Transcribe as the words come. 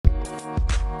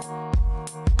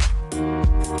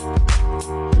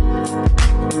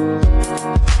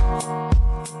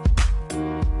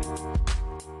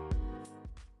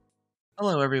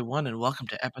everyone, and welcome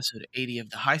to episode 80 of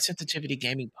the High Sensitivity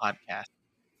Gaming Podcast.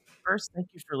 First, thank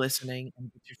you for listening. And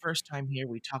if it's your first time here,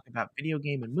 we talk about video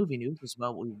game and movie news as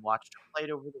well, what we watched or played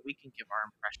over the week and give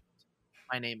our impressions.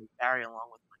 My name is Barry, along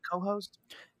with my co host.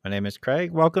 My name is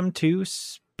Craig. Welcome to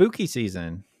spooky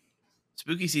season.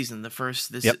 Spooky season,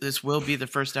 Yep. this will be the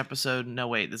first episode. No,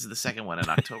 wait, this is the second one in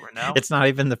October. No, It's not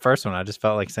even the first one. I just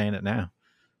felt like saying it now.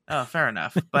 oh, fair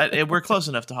enough. But we're close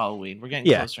enough to Halloween. We're getting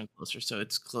closer and closer, so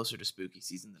it's closer to spooky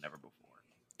season than ever before.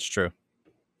 It's true.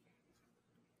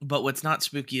 But what's not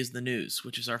spooky is the news,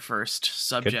 which is our first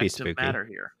subject of matter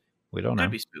here. We don't know.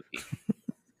 Could be spooky.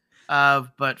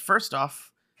 But first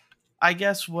off, I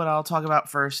guess what I'll talk about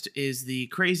first is the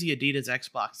crazy Adidas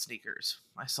Xbox sneakers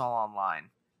I saw online.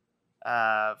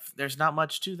 There's not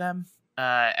much to them.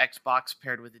 Xbox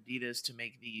paired with Adidas to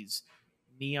make these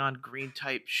neon green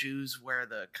type shoes where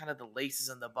the laces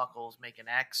and the buckles make an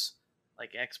X,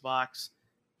 like Xbox.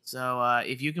 So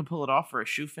if you can pull it off for a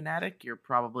shoe fanatic, you're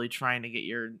probably trying to get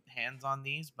your hands on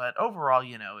these. But overall,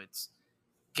 it's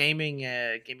gaming.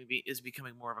 Gaming is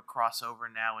becoming more of a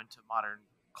crossover now into modern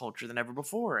culture than ever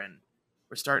before, and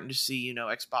we're starting to see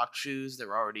Xbox shoes. There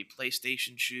were already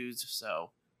PlayStation shoes, so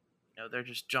they're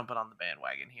just jumping on the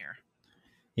bandwagon here.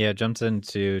 Yeah,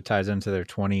 it ties into their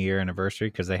 20-year anniversary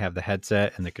because they have the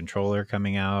headset and the controller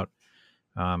coming out.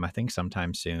 I think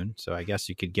sometime soon. So I guess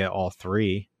you could get all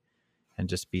three and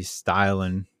just be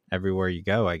styling everywhere you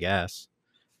go, I guess.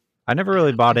 I never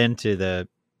really bought into the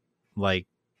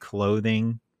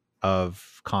clothing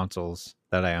of consoles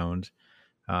that I owned.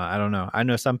 I don't know. I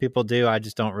know some people do. I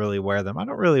just don't really wear them. I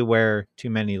don't really wear too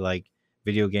many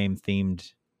video game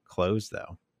themed clothes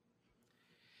though.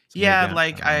 So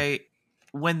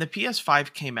when the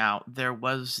PS5 came out, there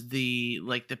was the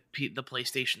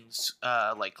PlayStation's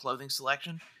clothing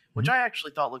selection, which I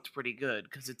actually thought looked pretty good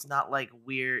because it's not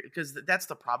weird. Because that's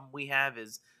the problem we have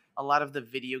is a lot of the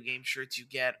video game shirts you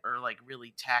get are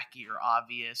really tacky or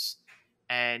obvious,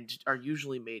 and are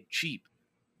usually made cheap.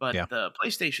 But the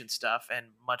PlayStation stuff, and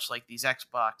much like these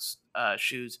Xbox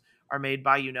shoes, are made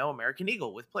by American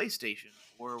Eagle with PlayStation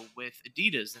or with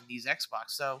Adidas and these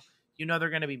Xbox. So they're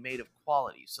going to be made of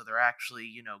quality, so they're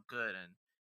actually good.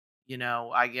 And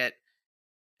I get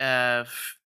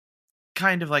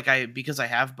because I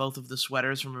have both of the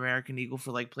sweaters from American Eagle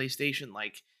for PlayStation,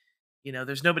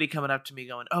 there's nobody coming up to me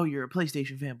going, "Oh, you're a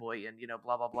PlayStation fanboy," and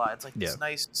blah blah blah. It's this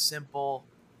nice simple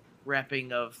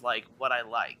repping of what I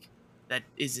like that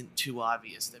isn't too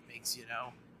obvious, that makes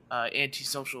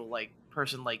antisocial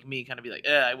person like me kind of be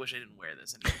I wish I didn't wear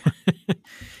this anymore.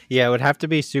 Yeah, it would have to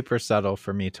be super subtle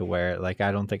for me to wear it.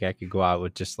 I don't think I could go out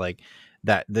with just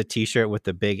the t-shirt with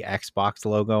the big Xbox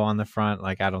logo on the front.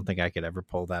 I don't think I could ever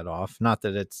pull that off. Not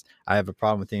that I have a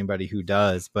problem with anybody who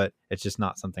does, but it's just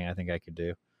not something I think I could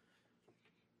do.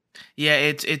 Yeah,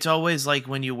 it's always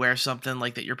when you wear something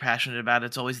that you're passionate about,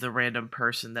 it's always the random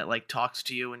person that talks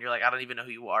to you and you're I don't even know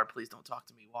who you are, please don't talk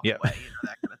to me, walk away,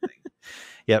 that kind of thing.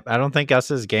 Yep, I don't think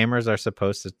us as gamers are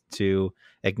supposed to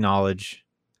acknowledge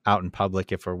out in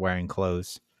public if we're wearing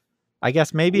clothes. I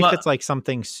guess maybe if it's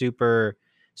something super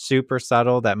super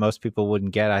subtle that most people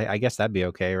wouldn't get, I guess that'd be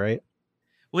okay, right?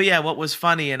 Well, yeah, what was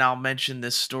funny, and I'll mention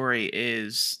this story,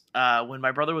 is when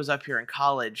my brother was up here in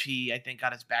college, he, I think,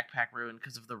 got his backpack ruined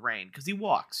because of the rain, because he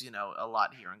walks, a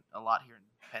lot here in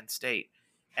Penn State.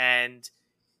 And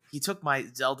he took my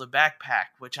Zelda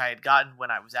backpack, which I had gotten when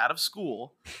I was out of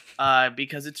school,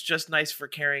 because it's just nice for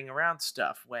carrying around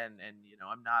stuff when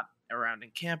I'm not around in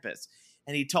campus.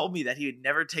 And he told me that he would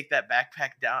never take that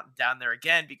backpack down there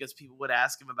again because people would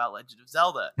ask him about Legend of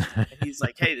Zelda. And he's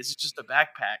like, "Hey, this is just a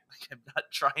backpack. I'm not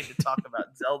trying to talk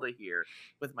about Zelda here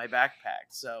with my backpack."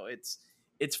 So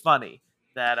it's funny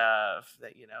that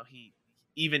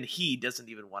he doesn't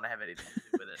even want to have anything to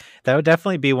do with it. That would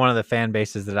definitely be one of the fan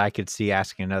bases that I could see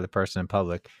asking another person in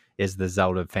public, is the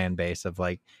Zelda fan base of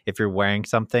if you're wearing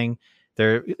something,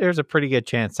 there's a pretty good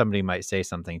chance somebody might say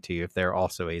something to you if they're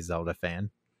also a Zelda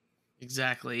fan.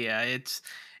 Exactly. Yeah,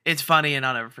 it's funny, and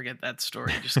I'll never forget that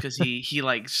story just because he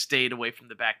stayed away from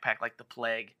the backpack like the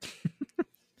plague.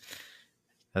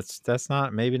 That's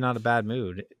maybe not a bad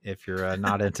mood if you're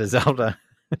not into Zelda.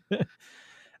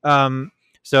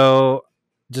 So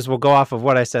just we'll go off of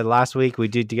what I said last week. We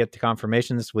did get the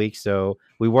confirmation this week, so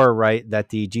we were right that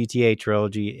the GTA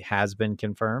trilogy has been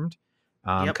confirmed,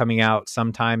 coming out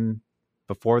sometime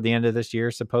before the end of this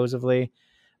year, supposedly.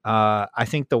 I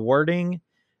think the wording,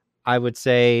 I would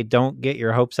say, don't get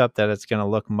your hopes up that it's going to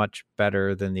look much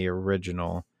better than the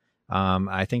original.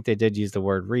 I think they did use the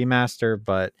word remaster,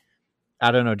 but I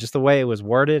don't know, just the way it was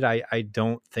worded, I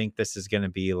don't think this is going to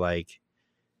be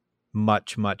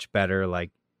much better,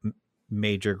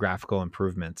 major graphical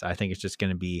improvements. I think it's just going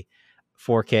to be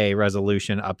 4K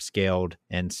resolution, upscaled,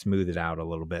 and smoothed out a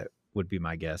little bit, would be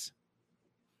my guess.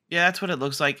 Yeah, that's what it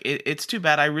looks like. It's too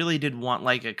bad. I really did want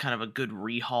like a kind of a good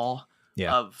rehaul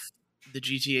Yeah. of the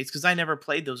GTA's because I never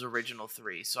played those original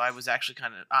three, so I was actually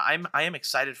kind of I am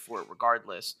excited for it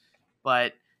regardless.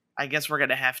 But I guess we're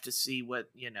gonna have to see what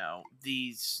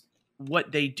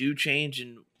what they do change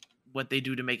and what they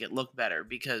do to make it look better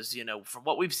because from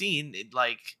what we've seen,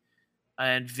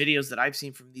 and videos that I've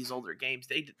seen from these older games,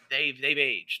 they've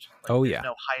aged. Like Oh, there's yeah.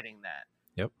 no hiding that.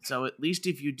 Yep. So at least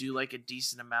if you do like a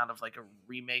decent amount of like a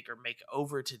remake or make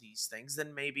over to these things,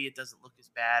 then maybe it doesn't look as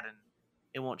bad and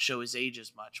it won't show his age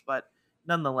as much. But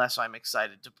nonetheless, I'm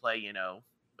excited to play,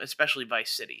 especially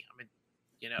Vice City. I mean,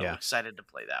 Yeah. excited to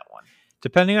play that one.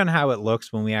 Depending on how it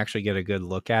looks when we actually get a good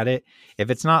look at it,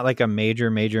 if it's not like a major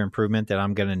improvement that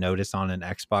I'm going to notice on an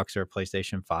Xbox or a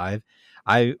PlayStation 5,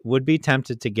 I would be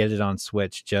tempted to get it on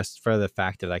Switch just for the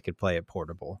fact that I could play it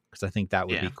portable, because I think that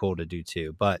would be cool to do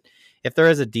too. But if there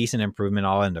is a decent improvement,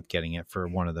 I'll end up getting it for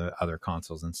one of the other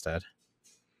consoles instead.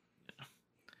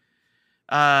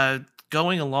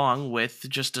 Going along with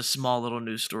just a small little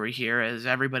news story here, as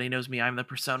everybody knows me, I'm the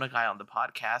Persona guy on the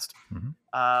podcast.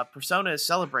 Mm-hmm. Persona is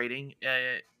celebrating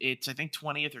its, I think,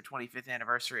 20th or 25th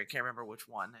anniversary. I can't remember which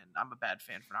one, and I'm a bad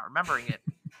fan for not remembering it.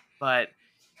 But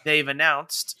they've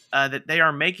announced that they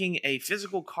are making a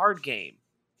physical card game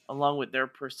along with their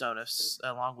Persona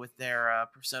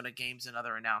games and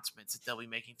other announcements that they'll be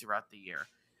making throughout the year.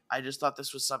 I just thought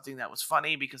this was something that was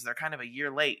funny because they're kind of a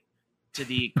year late to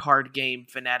the card game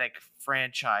fanatic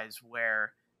franchise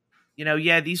where,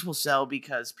 these will sell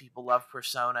because people love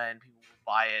Persona and people will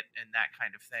buy it and that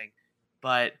kind of thing.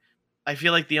 But I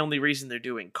feel like the only reason they're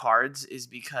doing cards is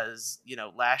because,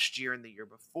 last year and the year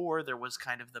before, there was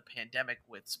kind of the pandemic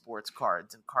with sports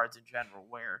cards and cards in general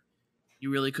where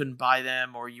you really couldn't buy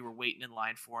them or you were waiting in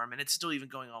line for them. And it's still even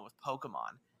going on with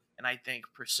Pokemon. And I think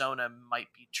Persona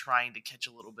might be trying to catch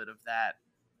a little bit of that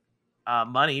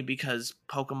money because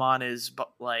Pokemon is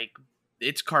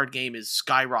its card game is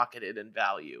skyrocketed in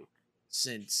value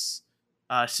since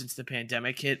the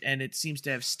pandemic hit, and it seems to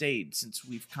have stayed since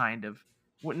we've kind of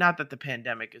not that the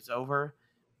pandemic is over,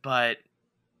 but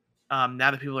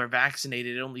now that people are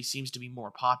vaccinated, it only seems to be more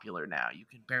popular now. You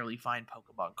can barely find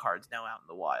Pokemon cards now out in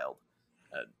the wild.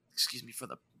 Excuse me for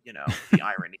the the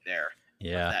irony there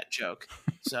of that joke.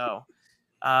 So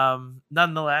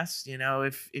nonetheless,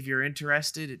 if you're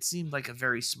interested, it seemed like a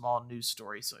very small news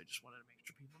story, so I just wanted to make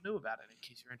sure people knew about it in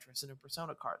case you're interested in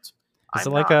Persona cards. Is it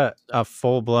like a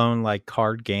full blown like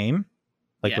card game,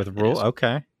 like with rule?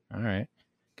 Okay, all right,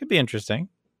 could be interesting.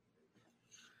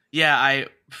 Yeah,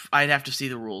 I'd have to see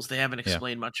the rules. They haven't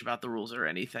explained much about the rules or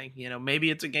anything. Maybe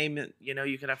it's a game that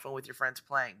you could have fun with your friends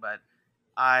playing, but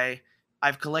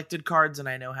I've collected cards and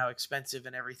I know how expensive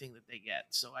and everything that they get,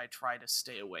 so I try to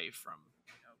stay away from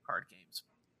card games.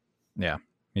 Yeah,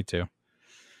 me too.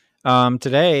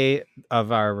 Today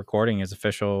of our recording is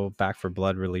official Back 4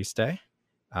 Blood release day,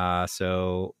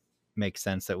 so makes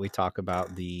sense that we talk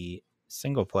about the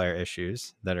single player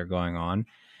issues that are going on.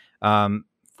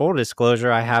 Full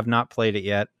disclosure, I have not played it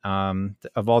yet.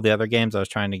 Of all the other games I was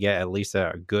trying to get at least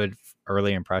a good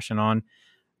early impression on,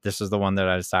 this is the one that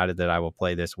I decided that I will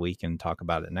play this week and talk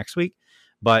about it next week.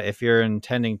 But if you're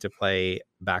intending to play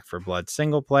Back 4 Blood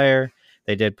single player,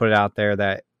 they did put it out there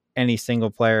that any single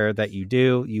player that you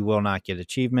do, you will not get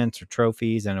achievements or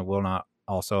trophies, and it will not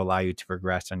also allow you to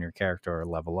progress on your character or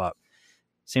level up.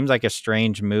 Seems like a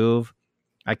strange move.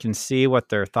 I can see what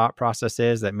their thought process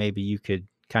is, that maybe you could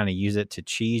kind of use it to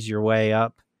cheese your way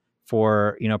up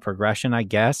for, progression, I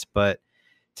guess. But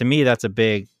to me, that's a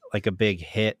big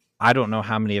hit. I don't know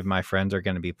how many of my friends are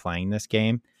going to be playing this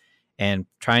game, and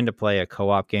trying to play a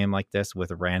co-op game like this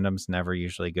with randoms never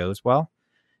usually goes well.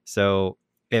 So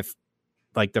if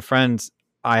like the friends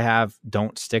I have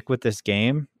don't stick with this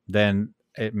game, then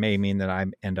it may mean that I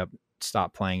end up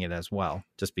stop playing it as well,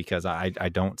 just because I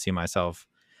don't see myself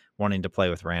wanting to play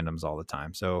with randoms all the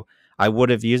time. So I would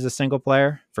have used a single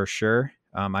player for sure.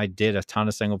 I did a ton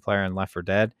of single player in Left 4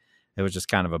 Dead. It was just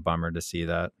kind of a bummer to see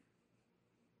that.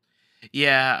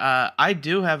 Yeah, I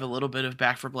do have a little bit of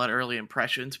Back 4 Blood early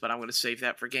impressions, but I'm going to save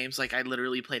that for games. Like I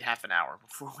literally played half an hour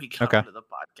before we got into the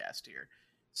podcast here,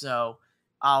 so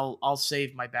I'll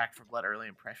save my Back 4 Blood early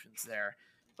impressions there.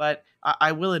 But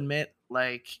I will admit,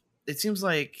 like it seems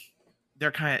like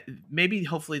they're kind of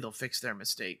hopefully they'll fix their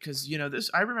mistake because this.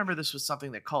 I remember this was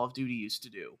something that Call of Duty used to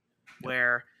do,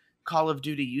 where Call of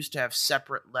Duty used to have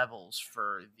separate levels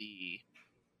for the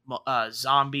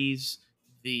zombies,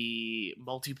 the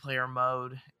multiplayer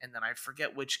mode, and then I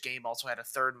forget which game also had a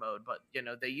third mode. But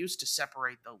they used to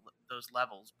separate those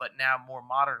levels, but now more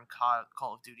modern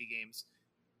Call of Duty games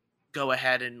go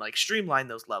ahead and like streamline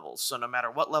those levels. So no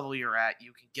matter what level you're at,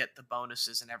 you can get the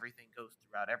bonuses and everything goes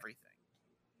throughout everything,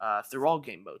 through all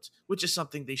game modes, which is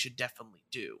something they should definitely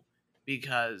do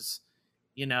because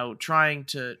trying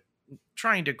to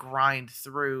grind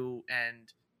through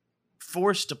and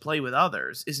forced to play with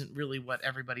others isn't really what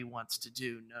everybody wants to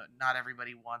do. No, not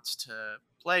everybody wants to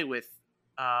play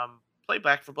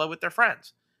Back for Blood with their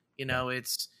friends.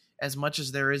 It's as much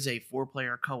as there is a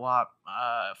 4-player co-op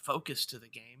focus to the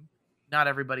game. Not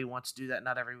everybody wants to do that.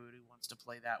 Not everybody wants to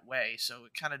play that way. So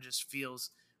it kind of just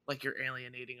feels like you're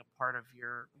alienating a part of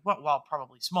your, while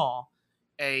probably small,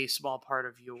 a small part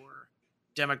of your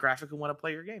demographic who want to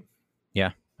play your game.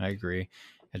 Yeah, I agree.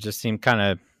 It just seemed kind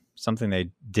of something they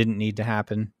didn't need to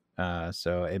happen.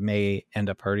 So it may end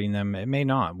up hurting them. It may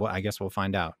not. Well, I guess we'll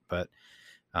find out. But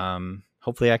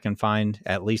hopefully I can find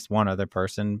at least one other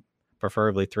person,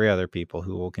 preferably 3 other people,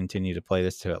 who will continue to play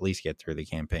this to at least get through the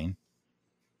campaign.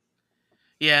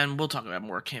 Yeah, and we'll talk about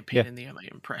more campaign in the early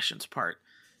impressions part.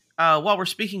 While we're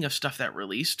speaking of stuff that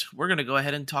released, we're going to go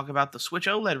ahead and talk about the Switch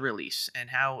OLED release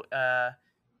and how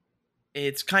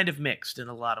it's kind of mixed in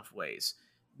a lot of ways.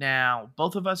 Now,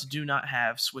 both of us do not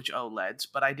have Switch OLEDs,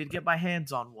 but I did get my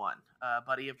hands on one. A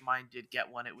buddy of mine did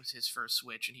get one. It was his first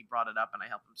Switch, and he brought it up, and I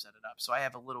helped him set it up. So I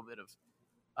have a little bit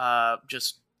of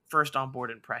just first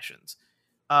on-board impressions.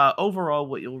 Overall,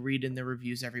 what you'll read in the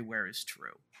reviews everywhere is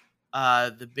true.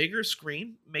 The bigger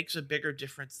screen makes a bigger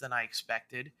difference than I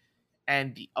expected,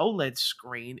 and the OLED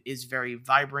screen is very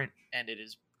vibrant, and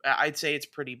I'd say it's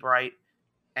pretty bright,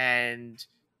 and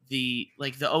the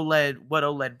OLED, what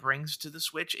OLED brings to the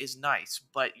Switch is nice,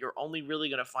 but you're only really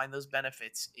going to find those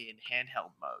benefits in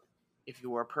handheld mode. If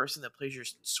you are a person that plays your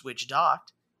Switch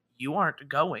docked, you aren't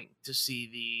going to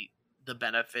see the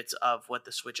benefits of what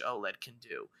the Switch OLED can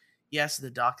do. Yes, the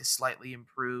dock is slightly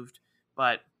improved,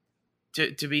 but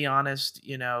to be honest,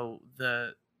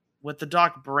 what the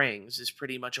dock brings is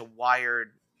pretty much a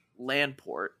wired LAN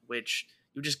port, which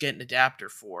you just get an adapter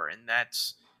for, and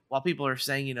that's, while people are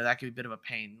saying, that could be a bit of a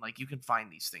pain, like you can find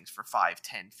these things for $5,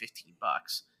 $10,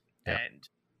 $15 and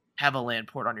have a LAN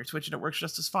port on your Switch and it works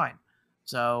just as fine.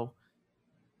 So,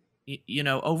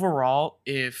 overall,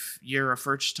 if you're a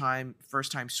first time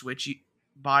Switch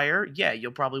buyer, yeah,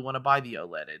 you'll probably want to buy the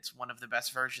OLED. It's one of the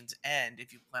best versions, and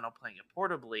if you plan on playing it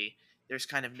portably, there's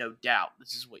kind of no doubt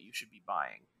this is what you should be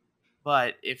buying.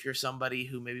 But if you're somebody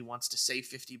who maybe wants to save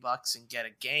 $50 and get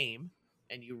a game,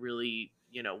 and you really,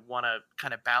 want to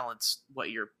kind of balance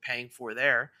what you're paying for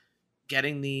there,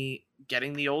 getting the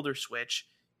older Switch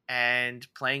and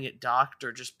playing it docked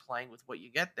or just playing with what you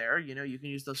get there, you can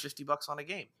use those $50 on a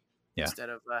game instead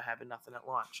of having nothing at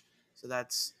launch. So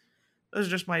those are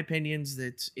just my opinions.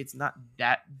 That it's not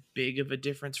that big of a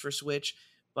difference for Switch,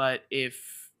 but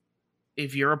if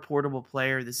you're a portable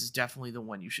player, this is definitely the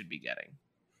one you should be getting.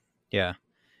 Yeah.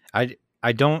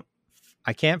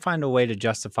 I can't find a way to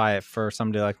justify it for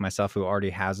somebody like myself who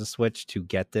already has a Switch to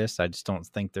get this. I just don't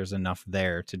think there's enough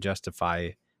there to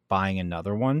justify buying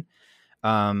another one.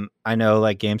 I know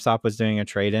like GameStop was doing a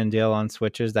trade-in deal on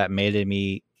Switches that made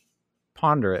me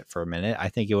ponder it for a minute. I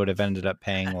think it would have ended up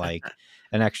paying like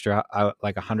an extra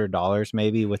like $100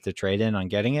 maybe with the trade-in on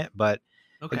getting it. But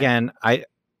again,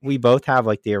 we both have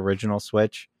like the original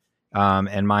Switch,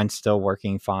 and mine's still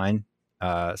working fine.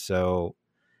 So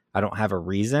I don't have a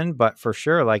reason, but for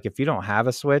sure, like if you don't have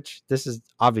a Switch, this is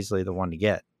obviously the one to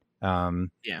get.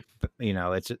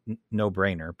 It's a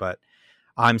no-brainer, but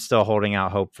I'm still holding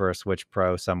out hope for a Switch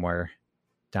Pro somewhere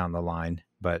down the line,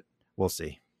 but we'll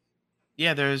see.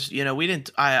 Yeah, there's,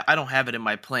 I don't have it in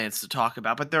my plans to talk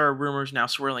about, but there are rumors now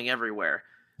swirling everywhere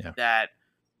that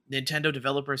Nintendo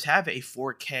developers have a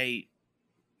 4K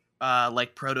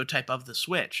like prototype of the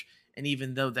Switch. And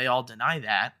even though they all deny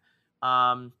that,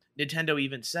 Nintendo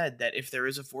even said that if there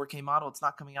is a 4K model, it's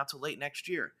not coming out till late next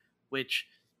year, which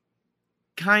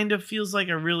kind of feels like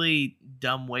a really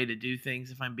dumb way to do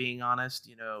things, if I'm being honest.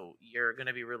 You're going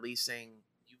to be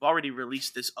you've already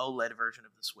released this OLED version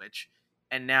of the Switch,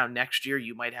 and now next year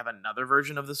you might have another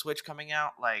version of the Switch coming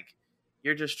out. Like,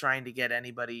 you're just trying to get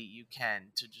anybody you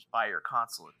can to just buy your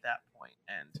console at that point.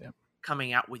 And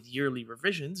coming out with yearly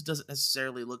revisions doesn't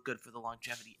necessarily look good for the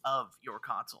longevity of your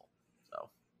console. So,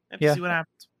 have to see what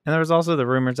happens. And there was also the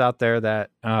rumors out there that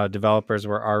developers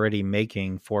were already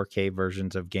making 4K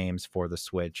versions of games for the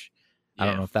Switch. I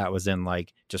don't know if that was in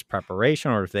like just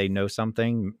preparation or if they know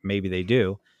something. Maybe they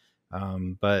do.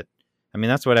 But I mean,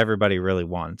 that's what everybody really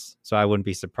wants. So I wouldn't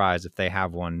be surprised if they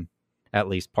have one at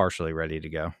least partially ready to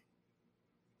go.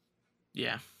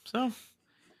 Yeah. So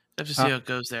have to see Uh, how it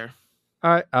goes there.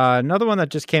 all right. Another one that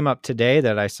just came up today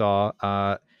that I saw.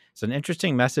 It's an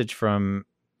interesting message from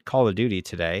Call of Duty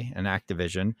today and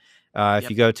Activision. If Yep.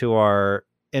 you go to our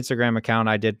Instagram account,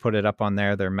 I did put it up on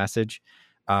there, their message,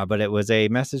 but it was a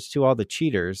message to all the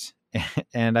cheaters.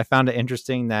 And I found it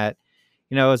interesting that,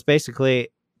 it's basically,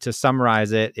 to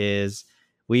summarize it, is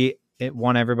it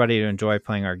want everybody to enjoy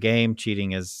playing our game.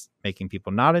 Cheating is making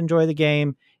people not enjoy the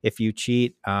game. If you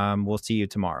cheat, we'll see you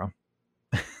tomorrow.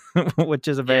 Which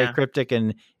is a very Yeah. cryptic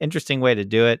and interesting way to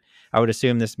do it. I would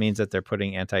assume this means that they're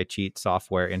putting anti-cheat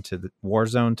software into the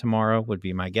Warzone tomorrow, would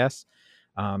be my guess.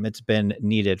 It's been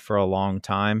needed for a long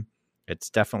time. It's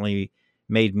definitely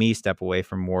made me step away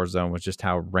from Warzone with just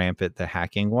how rampant the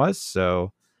hacking was.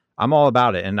 So I'm all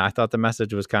about it. And I thought the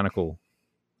message was kind of cool.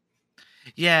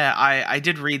 Yeah, I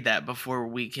did read that before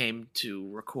we came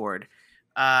to record.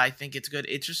 I think it's good.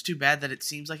 It's just too bad that it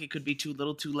seems like it could be too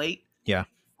little, too late Yeah.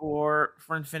 for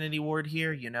Infinity Ward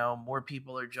here. More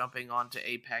people are jumping onto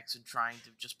Apex and trying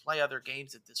to just play other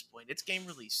games at this point. It's game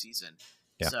release season.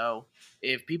 Yeah. So,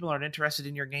 if people aren't interested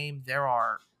in your game, there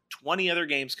are 20 other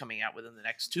games coming out within the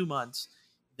next 2 months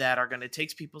that are going to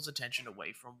take people's attention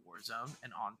away from Warzone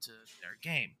and onto their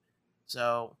game.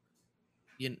 So,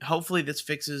 hopefully this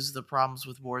fixes the problems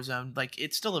with Warzone. Like,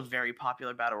 it's still a very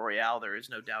popular battle royale. There is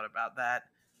no doubt about that.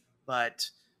 But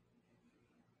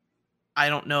I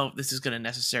don't know if this is going to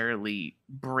necessarily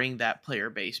bring that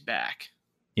player base back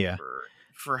Yeah.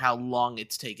 for how long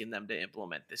it's taken them to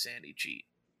implement this anti-cheat.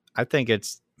 I think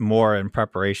it's more in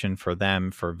preparation for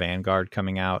them for Vanguard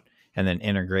coming out and then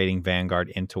integrating Vanguard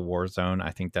into Warzone.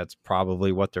 I think that's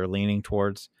probably what they're leaning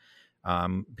towards.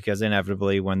 Because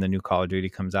inevitably, when the new Call of Duty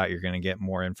comes out, you're going to get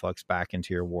more influx back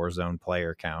into your Warzone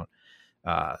player count.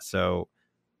 So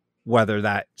whether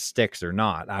that sticks or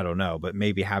not, I don't know. But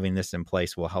maybe having this in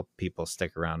place will help people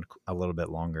stick around a little bit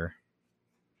longer.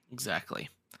 Exactly.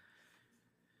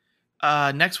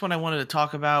 Next one I wanted to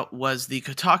talk about was the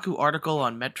Kotaku article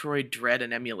on Metroid Dread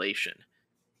and emulation.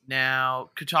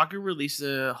 Now, Kotaku released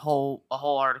a whole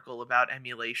article about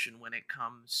emulation when it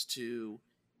comes to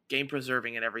game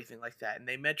preserving and everything like that, and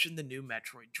they mentioned the new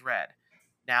Metroid Dread.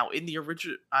 Now, in the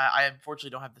original, I unfortunately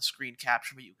don't have the screen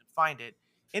capture, but you can find it.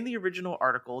 In the original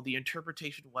article, the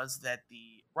interpretation was that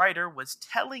the writer was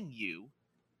telling you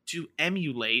to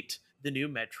emulate the new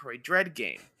Metroid Dread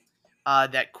game.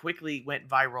 That quickly went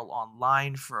viral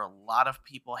online for a lot of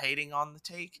people hating on the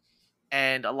take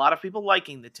and a lot of people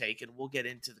liking the take, and we'll get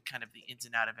into the kind of the ins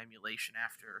and out of emulation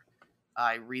after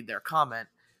I read their comment.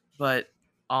 But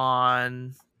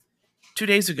on 2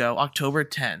 days ago, October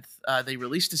 10th, they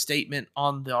released a statement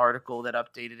on the article that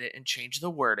updated it and changed the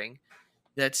wording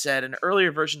that said an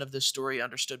earlier version of this story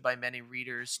understood by many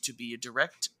readers to be a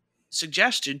direct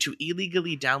suggestion to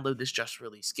illegally download this just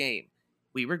released game.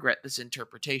 We regret this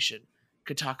interpretation.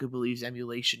 Kotaku believes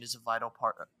emulation is a vital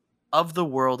part of the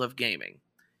world of gaming,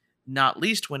 not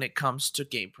least when it comes to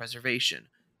game preservation.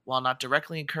 While not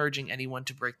directly encouraging anyone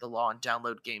to break the law and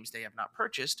download games they have not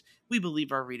purchased, we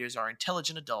believe our readers are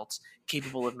intelligent adults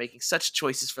capable of making such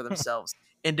choices for themselves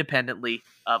independently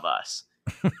of us.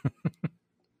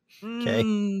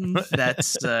 Okay.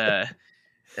 That's a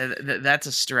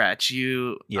stretch.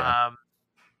 Yeah.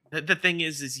 The thing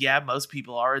is yeah, most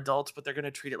people are adults, but they're going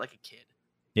to treat it like a kid.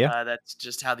 Yeah. That's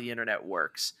just how the internet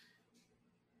works.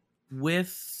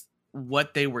 With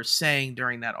what they were saying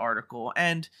during that article,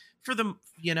 and for them,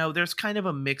 there's kind of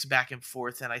a mix back and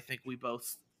forth, and I think we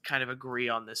both kind of agree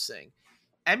on this thing.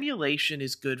 Emulation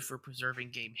is good for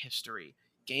preserving game history.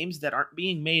 Games that aren't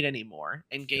being made anymore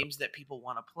and Yep. games that people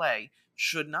want to play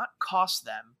should not cost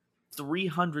them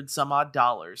 300 some odd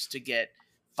dollars to get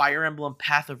Fire Emblem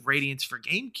Path of Radiance for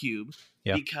GameCube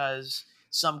Yeah. because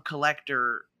some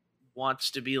collector wants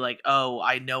to be like, oh,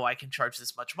 I know I can charge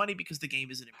this much money because the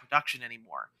game isn't in production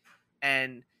anymore.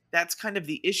 And that's kind of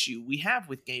the issue we have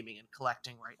with gaming and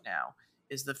collecting right now,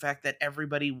 is the fact that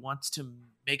everybody wants to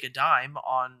make a dime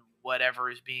on whatever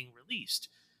is being released.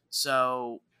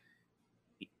 So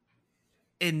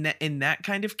in that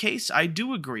kind of case, I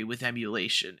do agree with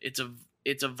emulation. It's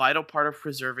a vital part of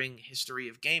preserving history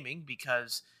of gaming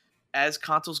because as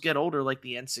consoles get older, like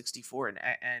the N64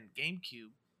 and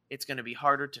GameCube, it's going to be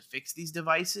harder to fix these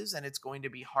devices and it's going to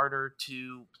be harder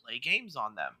to play games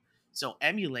on them. So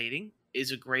emulating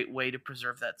is a great way to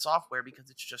preserve that software because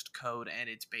it's just code and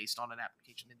it's based on an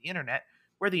application in the internet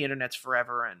where the internet's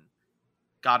forever and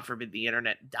God forbid the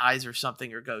internet dies or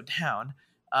something or go down.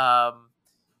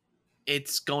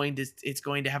 It's going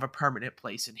to have a permanent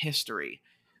place in history.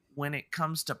 When it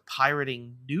comes to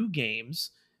pirating new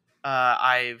games,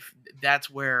 I've that's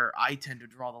where I tend to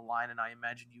draw the line, and I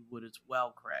imagine you would as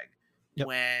well, Craig. Yep.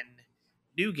 when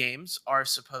new games are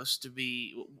supposed to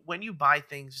be, when you buy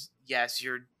things, yes,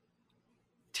 you're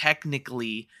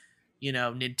technically,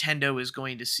 Nintendo is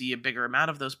going to see a bigger amount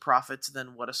of those profits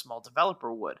than what a small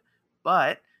developer would.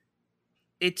 But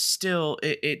it's still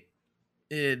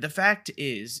the fact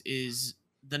is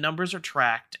the numbers are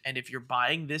tracked, and if you're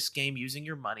buying this game using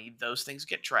your money, those things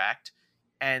get tracked,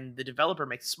 and the developer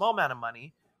makes a small amount of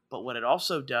money. But what it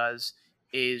also does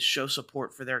is show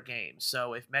support for their game.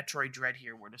 So if Metroid Dread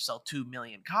here were to sell 2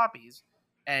 million copies,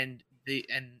 and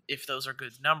if those are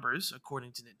good numbers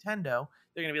according to Nintendo,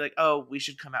 they're going to be like, oh, we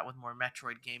should come out with more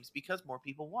Metroid games because more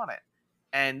people want it.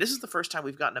 And this is the first time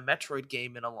we've gotten a Metroid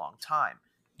game in a long time.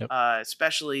 Yep.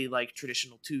 Especially like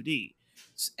traditional 2D,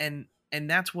 and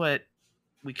that's what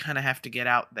we kind of have to get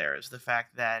out there, is the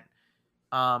fact that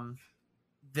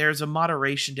there's a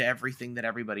moderation to everything that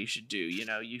everybody should do.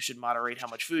 You should moderate how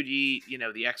much food you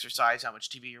eat, the exercise, how much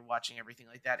TV you're watching, everything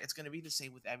like that. It's going to be the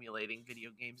same with emulating video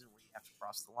games and where you have to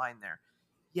cross the line there.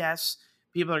 Yes,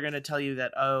 people are going to tell you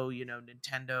that, oh,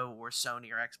 Nintendo or Sony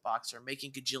or Xbox are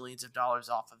making gajillions of dollars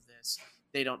off of this.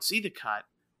 They don't see the cut,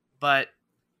 but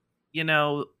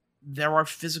there are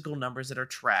physical numbers that are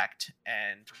tracked,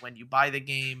 and when you buy the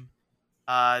game,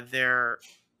 they're,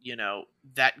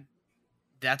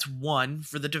 that's one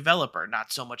for the developer,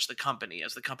 not so much the company,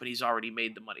 as the company's already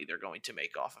made the money they're going to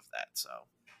make off of that. So,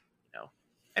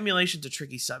 emulation's a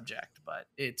tricky subject, but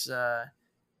it's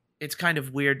kind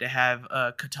of weird to have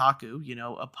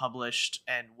Kotaku, a published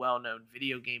and well-known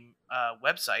video game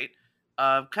website,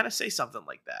 kind of say something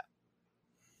like that.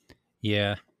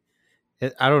 Yeah.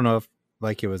 I don't know if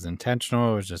like it was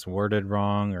intentional, it was just worded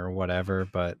wrong or whatever,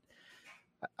 but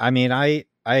I mean, I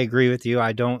agree with you.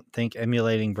 I don't think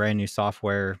emulating brand new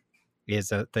software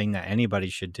is a thing that anybody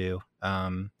should do.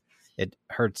 It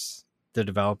hurts the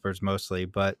developers mostly,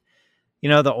 but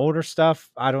the older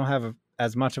stuff I don't have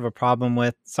as much of a problem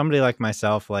with. Somebody like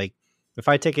myself, like if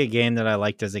I take a game that I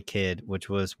liked as a kid, which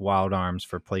was Wild Arms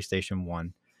for PlayStation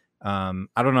 1,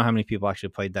 I don't know how many people actually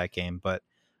played that game, but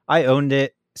I owned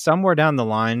it. Somewhere down the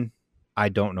line, I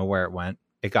don't know where it went.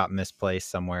 It got misplaced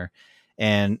somewhere.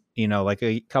 And, like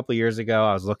a couple years ago,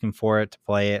 I was looking for it to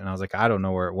play it, and I was like, I don't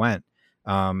know where it went.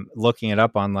 Looking it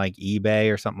up on like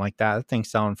eBay or something like that, the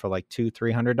thing's selling for like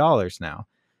 $200-$300 now.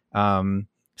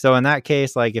 So in that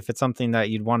case, like if it's something that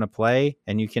you'd want to play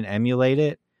and you can emulate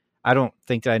it, I don't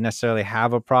think that I necessarily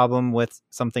have a problem with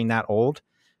something that old.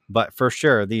 But for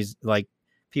sure, these like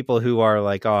people who are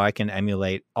like, oh, I can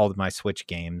emulate all of my Switch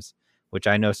games, which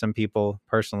I know some people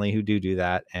personally who do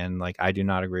that. And like, I do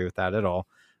not agree with that at all.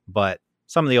 But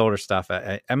some of the older stuff,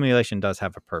 emulation does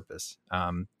have a purpose.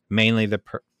 Mainly the,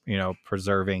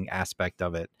 preserving aspect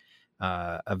of it.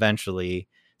 Eventually,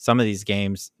 some of these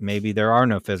games, maybe there are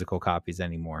no physical copies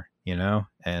anymore,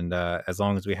 and as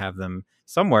long as we have them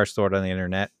somewhere stored on the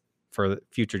internet for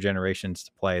future generations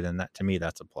to play, then that, to me,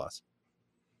 that's a plus.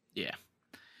 Yeah.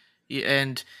 Yeah,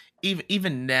 and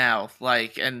even now,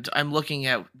 like, and I'm looking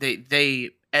at,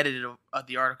 they edited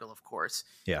the article, of course.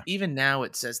 Yeah. Even now,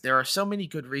 it says there are so many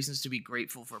good reasons to be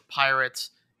grateful for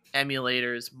pirates,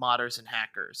 emulators, modders, and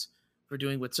hackers for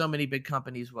doing what so many big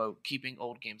companies will, keeping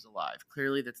old games alive.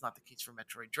 Clearly, that's not the case for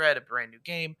Metroid Dread, a brand new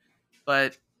game,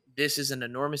 but this is an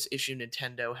enormous issue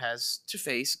Nintendo has to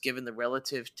face given the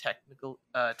relative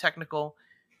technical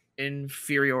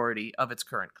inferiority of its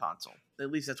current console.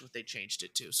 At least that's what they changed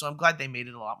it to. So I'm glad they made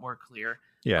it a lot more clear.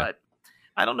 Yeah. But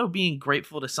I don't know, being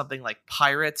grateful to something like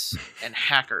pirates and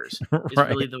hackers is Right.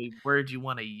 really the word you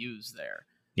want to use there.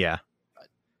 Yeah. But,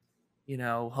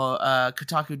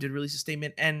 Kotaku did release a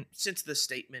statement, and since the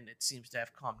statement, it seems to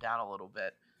have calmed down a little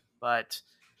bit. But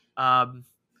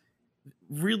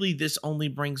really, this only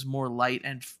brings more light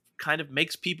and kind of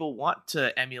makes people want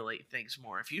to emulate things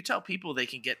more. If you tell people they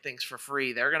can get things for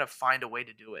free, they're going to find a way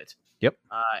to do it. Yep.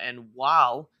 And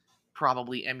while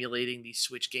probably emulating these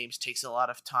Switch games takes a lot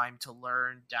of time to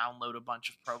learn, download a bunch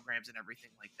of programs and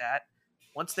everything like that,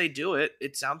 once they do it,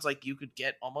 it sounds like you could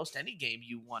get almost any game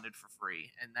you wanted for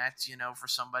free. And that's, for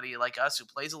somebody like us who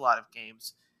plays a lot of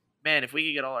games, man, if we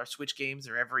could get all our Switch games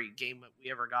or every game that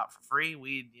we ever got for free,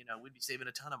 we'd be saving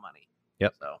a ton of money.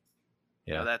 Yep. So,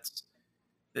 yeah,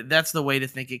 that's the way to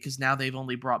think it, because now they've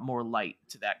only brought more light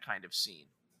to that kind of scene.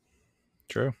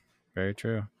 True. Very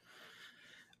true.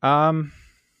 You want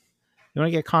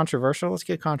to get controversial? Let's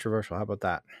get controversial. How about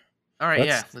that? All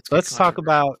right, let's talk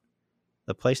about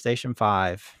the PlayStation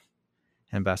 5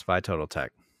 and Best Buy Total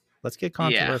Tech. Let's get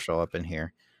controversial up in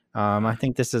here. I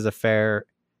think this is a fair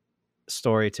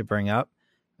story to bring up.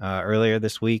 Earlier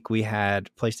this week, we had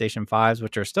PlayStation 5s,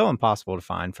 which are still impossible to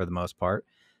find for the most part,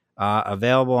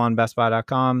 available on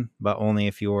BestBuy.com, but only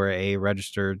if you were a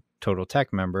registered Total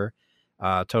Tech member.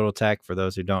 Total Tech, for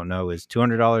those who don't know, is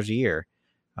 $200 a year.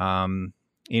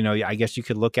 I guess you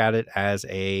could look at it as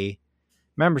a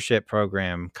membership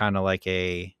program, kind of like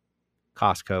a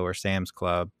Costco or Sam's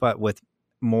Club, but with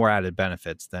more added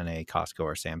benefits than a Costco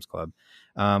or Sam's Club.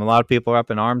 A lot of people are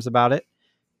up in arms about it.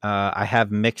 I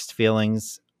have mixed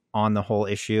feelings on the whole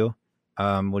issue.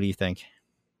 What do you think?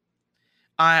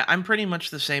 I'm pretty much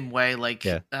the same way. Like,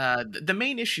 Yeah. the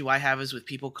main issue I have is with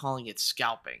people calling it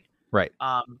scalping. Right.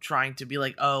 Trying to be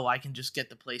like, oh, I can just get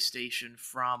the PlayStation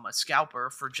from a scalper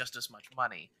for just as much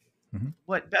money. Mm-hmm.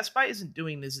 What Best Buy isn't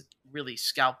doing is really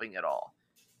scalping at all.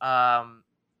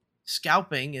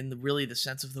 Scalping, in really the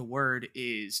sense of the word,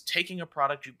 is taking a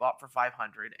product you bought for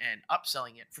 500 and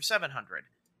upselling it for 700.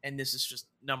 And this is just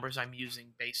numbers I'm using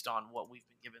based on what we've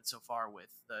been given so far with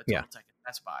the Total Tech and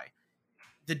Best Buy.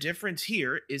 The difference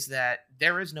here is that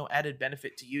there is no added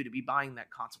benefit to you to be buying that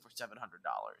console for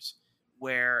 $700.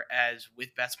 Whereas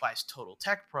with Best Buy's Total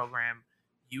Tech program,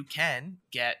 you can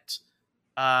get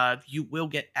you will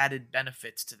get added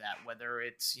benefits to that, whether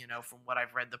it's, from what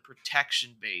I've read, the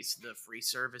protection base, the free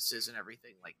services and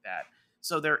everything like that.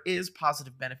 So there is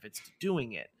positive benefits to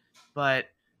doing it. But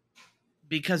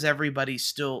because everybody's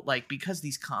still because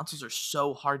these consoles are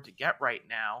so hard to get right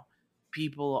now,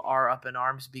 people are up in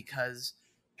arms because,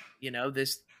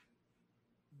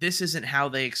 this isn't how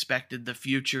they expected the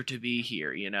future to be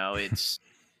here.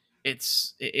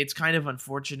 It's kind of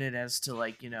unfortunate as to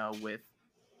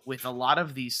with a lot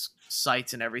of these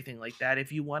sites and everything like that.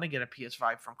 If you want to get a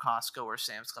PS5 from Costco or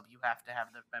Sam's Club, you have to have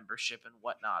the membership and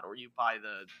whatnot, or you buy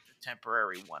the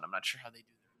temporary one. I'm not sure how they do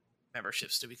their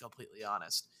memberships, to be completely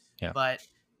honest. Yeah. But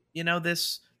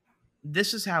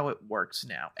this is how it works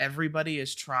now. Everybody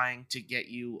is trying to get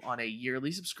you on a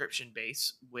yearly subscription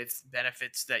base with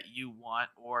benefits that you want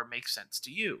or make sense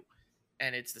to you.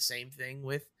 And it's the same thing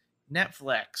with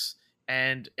Netflix.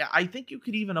 And I think you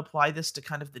could even apply this to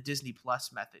kind of the Disney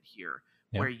Plus method here,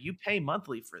 where you pay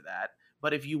monthly for that.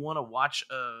 But if you want to watch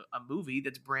a movie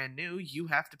that's brand new, you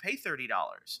have to pay $30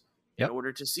 in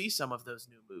order to see some of those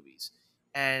new movies.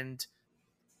 And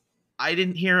I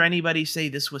didn't hear anybody say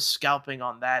this was scalping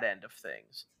on that end of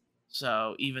things.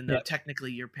 So even though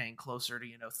technically you're paying closer to,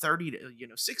 $30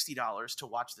 to, $60 to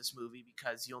watch this movie,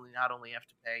 because you not only have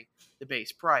to pay the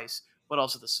base price, but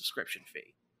also the subscription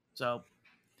fee. So,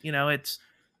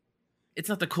 it's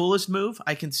not the coolest move.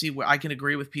 I can see where I can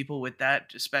agree with people with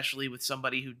that, especially with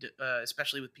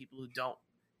especially with people who don't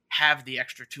have the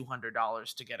extra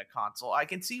 $200 to get a console. I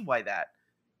can see why that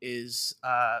is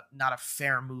not a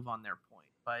fair move on their point,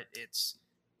 but it's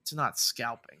not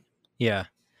scalping. Yeah,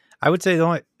 I would say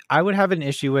I would have an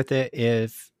issue with it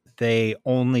if they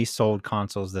only sold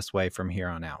consoles this way from here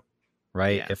on out.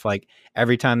 Right? Yeah. If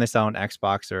every time they sell an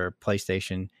Xbox or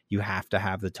PlayStation, you have to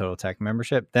have the Total Tech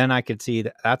membership, then I could see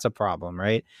that's a problem,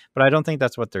 right? But I don't think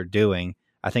that's what they're doing.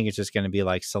 I think it's just going to be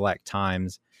select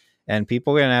times, and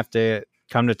people are going to have to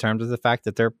come to terms with the fact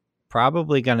that they're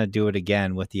probably going to do it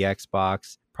again with the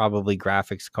Xbox, probably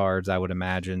graphics cards, I would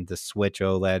imagine, the Switch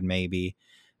OLED maybe,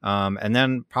 and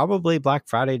then probably Black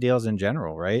Friday deals in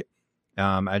general, right?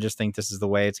 I just think this is the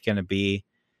way it's going to be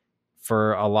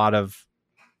for a lot of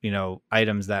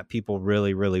items that people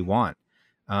really, really want.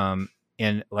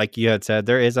 And like you had said,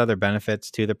 there is other benefits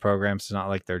to the program. So it's not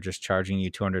like they're just charging you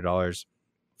 $200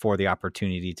 for the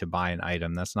opportunity to buy an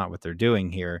item. That's not what they're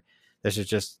doing here. This is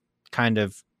just kind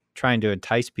of trying to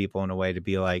entice people in a way to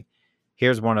be like,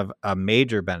 here's one of a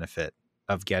major benefit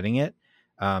of getting it.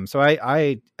 So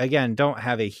I again, don't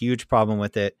have a huge problem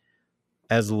with it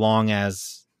as long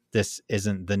as this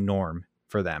isn't the norm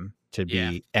for them to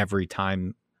be every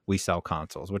time we sell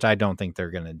consoles, which I don't think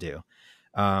they're going to do.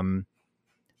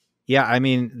 I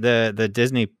mean, the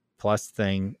Disney Plus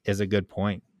thing is a good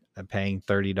point. Paying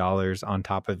 $30 on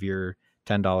top of your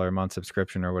 $10 a month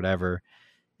subscription or whatever.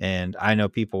 And I know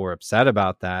people were upset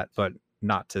about that, but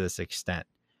not to this extent.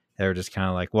 They were just kind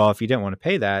of like, well, if you didn't want to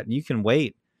pay that, you can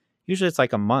wait. Usually it's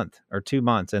like a month or 2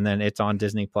 months, and then it's on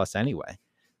Disney Plus anyway.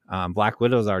 Black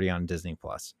Widow's already on Disney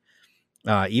Plus.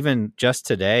 Even just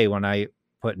today, when I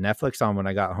put Netflix on when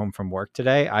I got home from work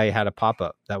today, I had a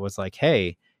pop-up that was like,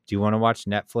 hey, do you want to watch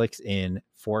Netflix in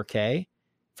 4K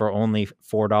for only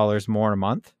 $4 more a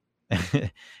month?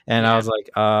 And I was like,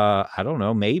 I don't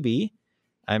know, maybe.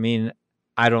 I mean,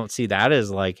 I don't see that as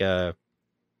like a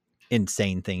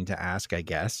insane thing to ask, I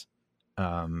guess.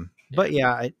 But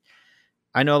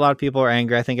I know a lot of people are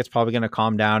angry. I think it's probably going to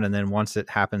calm down. And then once it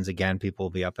happens again, people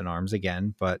will be up in arms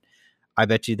again. But I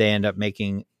bet you they end up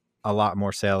making a lot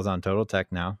more sales on Total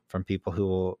Tech now from people who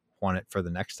will want it for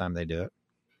the next time they do it.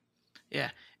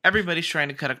 Yeah. everybody's trying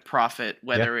to cut a profit, Yeah.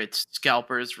 whether it's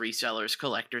scalpers, resellers,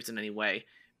 collectors in any way.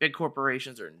 Big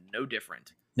corporations are no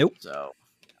different. Nope. So,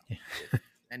 Yeah. if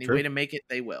any way True. to make it,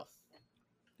 they will.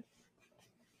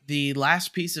 The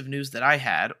last piece of news that I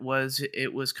had was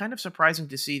it was kind of surprising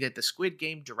to see that the Squid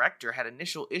Game director had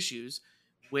initial issues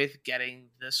with getting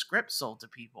the script sold to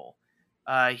people.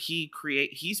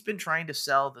 He's been trying to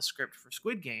sell the script for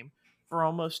Squid Game for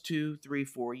almost 2, 3,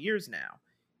 4 years now,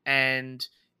 and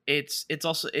it's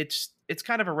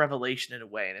kind of a revelation in a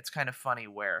way, and it's kind of funny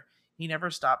where he never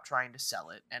stopped trying to sell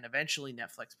it, and eventually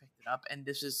Netflix picked it up, and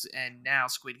now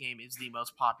Squid Game is the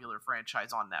most popular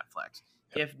franchise on Netflix.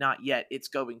 If not yet, it's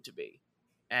going to be.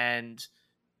 And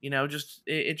just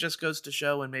it just goes to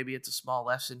show, and maybe it's a small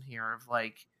lesson here of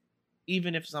like,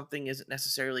 even if something isn't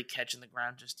necessarily catching the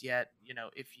ground just yet,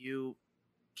 if you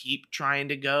keep trying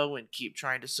to go and keep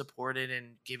trying to support it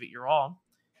and give it your all,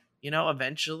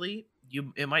 eventually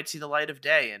it might see the light of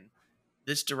day. And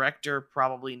this director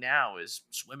probably now is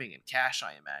swimming in cash,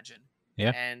 I imagine,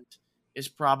 Yeah. and is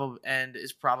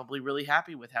probably really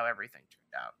happy with how everything turned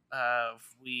out.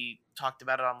 We talked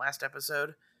about it on last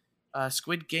episode.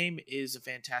 Squid Game is a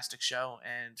fantastic show,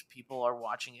 and people are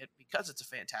watching it because it's a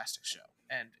fantastic show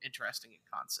and interesting in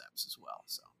concepts as well.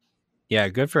 So Yeah,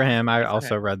 good for him. I good for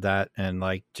also him. read that, and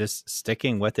like just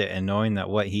sticking with it and knowing that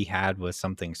what he had was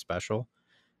something special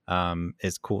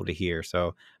is cool to hear.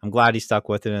 So I'm glad he stuck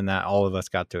with it and that all of us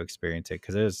got to experience it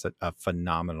because it is a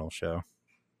phenomenal show.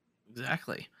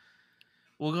 Exactly.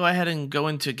 We'll go ahead and go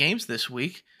into games this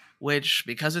week, which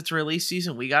because it's release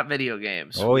season, we got video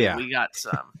games. Oh, We yeah. we got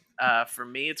some. For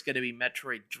me, it's going to be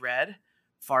Metroid Dread,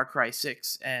 Far Cry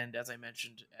 6, and as I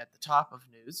mentioned at the top of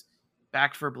news,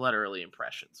 Back for Blood early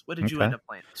impressions. What did you Okay. end up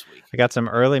playing this week? I got some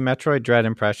early Metroid Dread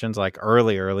impressions, like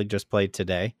early, just played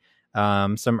today.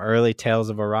 Some early Tales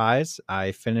of Arise.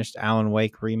 I finished Alan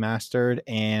Wake Remastered,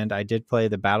 and I did play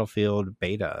the Battlefield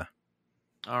beta.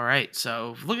 All right,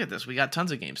 so look at this. We got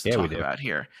tons of games to Yeah, we talk do. about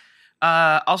here.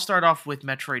 I'll start off with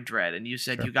Metroid Dread, and you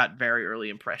said Sure. you got very early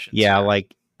impressions Yeah, here.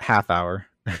 like half hour.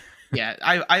 Yeah,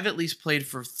 I've at least played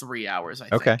for 3 hours, I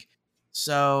Okay. think.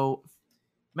 So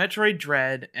Metroid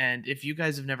Dread, and if you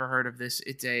guys have never heard of this,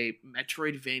 it's a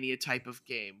Metroidvania type of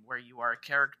game where you are a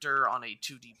character on a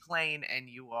 2D plane and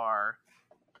you are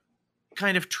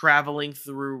kind of traveling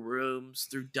through rooms,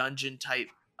 through dungeon type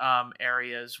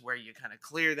areas where you kind of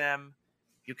clear them.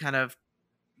 You kind of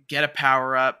get a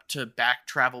power up to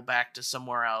travel back to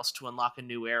somewhere else to unlock a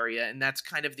new area, and that's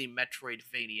kind of the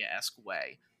Metroidvania-esque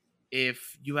way.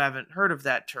 If you haven't heard of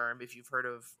that term, if you've heard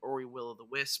of Ori Will of the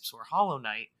Wisps or Hollow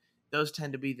Knight, those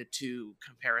tend to be the two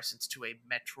comparisons to a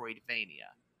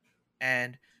Metroidvania.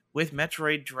 And with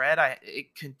Metroid Dread,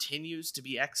 it continues to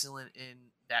be excellent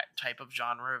in that type of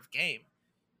genre of game.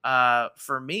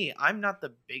 For me, I'm not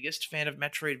the biggest fan of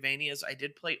Metroidvanias. I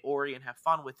did play Ori and have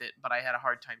fun with it, but I had a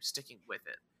hard time sticking with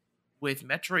it. With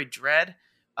Metroid Dread,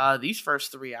 these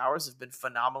first 3 hours have been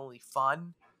phenomenally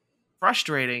fun,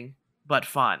 frustrating, but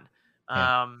fun.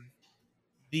 Yeah.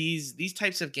 These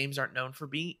types of games aren't known for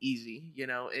being easy.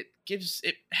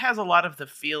 It has a lot of the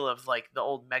feel of like the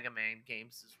old Mega Man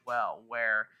games as well,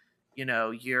 where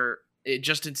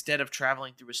just instead of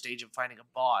traveling through a stage and finding a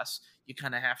boss, you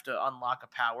kind of have to unlock a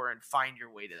power and find your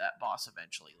way to that boss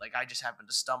eventually. Like I just happened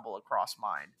to stumble across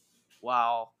mine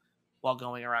while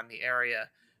going around the area,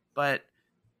 but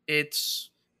it's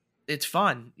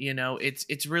fun.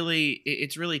 It's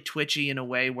really twitchy in a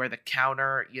way where the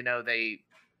counter,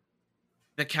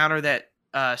 the counter that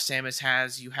Samus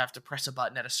has, you have to press a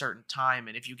button at a certain time,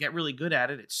 and if you get really good at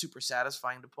it, it's super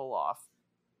satisfying to pull off.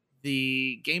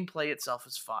 The gameplay itself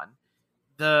is fun.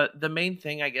 The main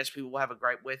thing I guess people will have a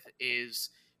gripe with is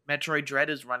Metroid Dread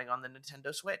is running on the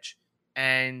Nintendo Switch,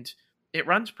 and it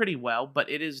runs pretty well, but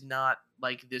it is not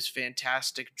like this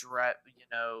fantastic Dread,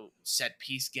 set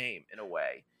piece game in a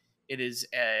way. It is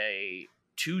a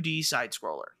 2D side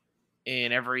scroller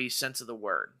in every sense of the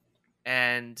word,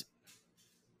 and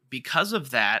because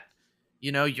of that,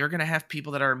 you're going to have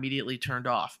people that are immediately turned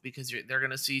off because they're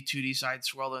going to see 2D side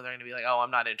scroller and they're going to be like, "Oh, I'm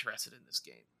not interested in this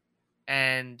game."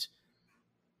 And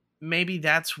maybe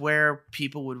that's where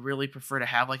people would really prefer to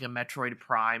have like a Metroid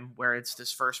Prime where it's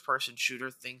this first person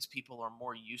shooter, things people are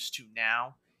more used to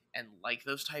now and like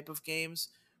those type of games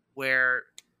where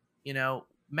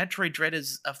Metroid Dread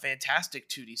is a fantastic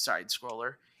 2D side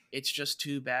scroller. It's just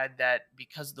too bad that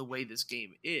because of the way this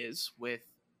game is with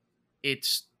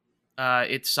its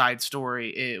side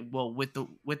story, with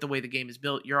the way the game is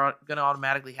built, you're going to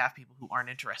automatically have people who aren't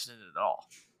interested in it at all.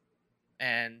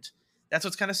 And that's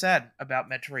what's kind of sad about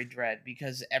Metroid Dread,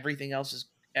 because everything else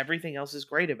is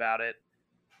great about it,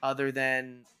 other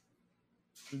than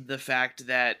the fact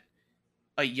that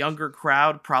a younger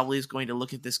crowd probably is going to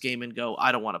look at this game and go,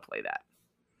 I don't want to play that.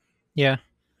 Yeah.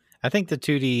 I think the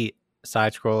 2D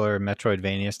side scroller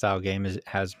Metroidvania style game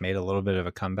has made a little bit of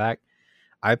a comeback.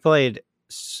 I played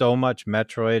so much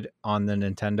Metroid on the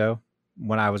Nintendo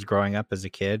when I was growing up as a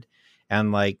kid,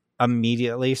 and like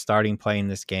immediately starting playing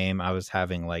this game, I was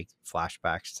having like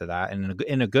flashbacks to that, and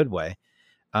in a good way.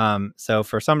 So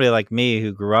for somebody like me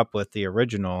who grew up with the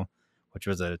original, which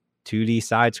was a 2D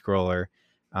side scroller,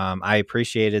 I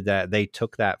appreciated that they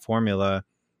took that formula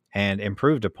and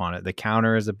improved upon it. The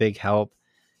counter is a big help.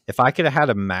 If I could have had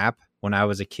a map when I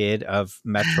was a kid of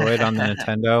Metroid on the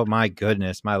Nintendo, my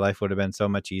goodness, my life would have been so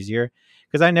much easier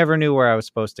because I never knew where I was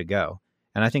supposed to go.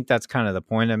 And I think that's kind of the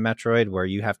point of Metroid, where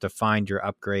you have to find your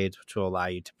upgrades, which will allow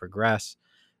you to progress.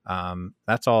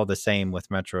 That's all the same with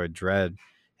Metroid Dread.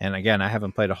 And again, I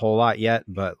haven't played a whole lot yet,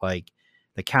 but like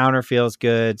the counter feels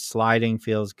good, sliding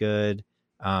feels good,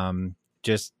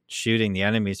 just shooting the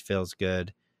enemies feels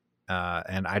good.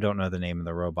 And I don't know the name of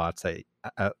the robots.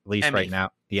 At least Emmy. right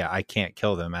now, yeah, I can't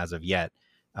kill them as of yet.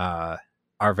 Are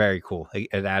very cool.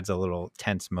 It adds a little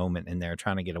tense moment in there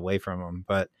trying to get away from them.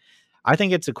 But I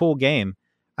think it's a cool game.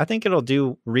 I think it'll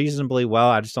do reasonably well.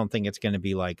 I just don't think it's going to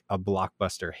be like a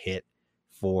blockbuster hit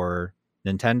for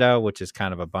Nintendo, which is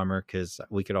kind of a bummer because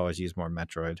we could always use more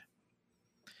Metroid.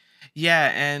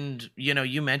 Yeah, and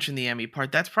you mentioned the Emmy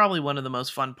part. That's probably one of the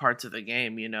most fun parts of the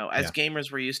game. As Yeah.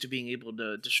 gamers, we're used to being able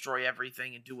to destroy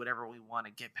everything and do whatever we want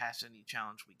and get past any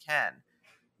challenge we can.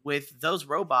 With those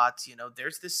robots,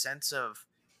 there's this sense of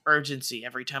urgency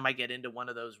every time I get into one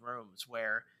of those rooms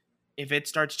where if it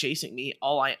starts chasing me,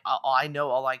 all I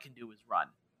can do is run.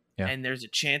 Yeah. And there's a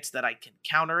chance that I can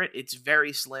counter it. It's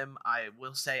very slim. I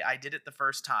will say I did it the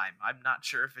first time. I'm not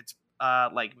sure if it's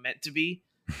like meant to be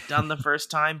done the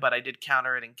first time, but I did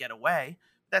counter it and get away.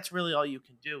 That's really all you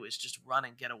can do is just run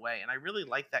and get away. And I really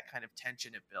like that kind of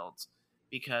tension it builds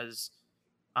because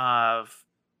of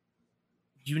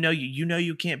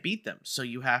you can't beat them, so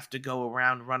you have to go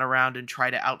around, run around, and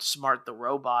try to outsmart the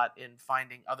robot in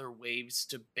finding other waves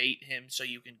to bait him, so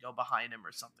you can go behind him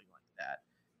or something like that.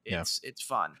 Yeah. It's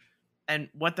fun. And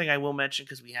one thing I will mention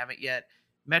because we haven't yet,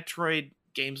 Metroid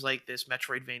games like this,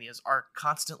 Metroidvanias, are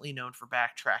constantly known for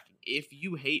backtracking. If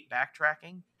you hate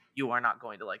backtracking, you are not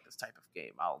going to like this type of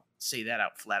game. I'll say that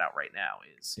out flat out right now.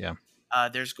 Yeah.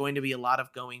 There's going to be a lot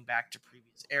of going back to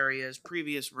previous areas,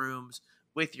 previous rooms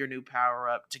with your new power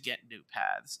up to get new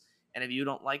paths. And if you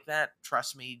don't like that,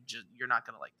 trust me, you're not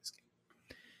going to like this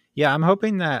game. Yeah, I'm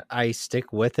hoping that I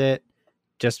stick with it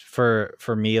just for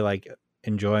me, like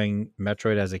enjoying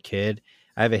Metroid as a kid.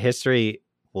 I have a history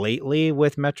lately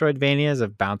with Metroidvanias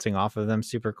of bouncing off of them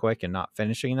super quick and not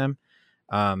finishing them.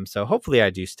 So hopefully I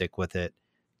do stick with it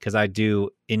because I do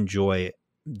enjoy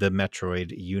the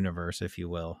Metroid universe, if you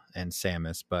will, and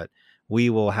Samus. But we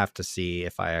will have to see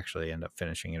if I actually end up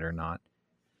finishing it or not.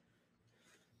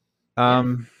 Yeah.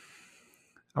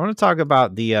 I want to talk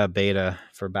about the beta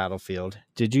for Battlefield.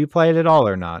 Did you play it at all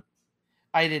or not?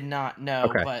 I did not know,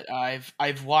 Okay. but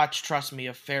I've watched, trust me,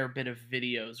 a fair bit of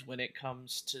videos when it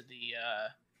comes to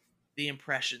the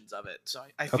impressions of it. So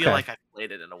I feel Okay. like I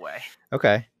played it in a way.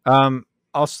 Okay.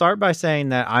 I'll start by saying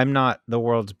that I'm not the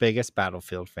world's biggest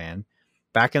Battlefield fan.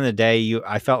 Back in the day,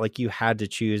 I felt like you had to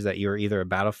choose that you were either a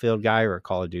Battlefield guy or a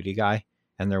Call of Duty guy,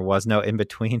 and there was no in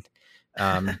between.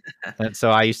 And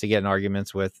so I used to get in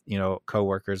arguments with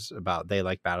coworkers about they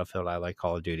like Battlefield, I like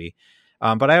Call of Duty,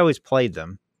 but I always played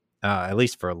them, at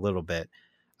least for a little bit.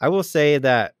 I will say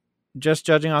that just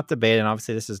judging off the beta, and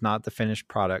obviously this is not the finished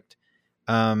product,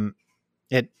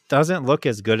 it doesn't look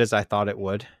as good as I thought it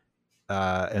would.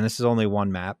 And this is only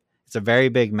one map. It's a very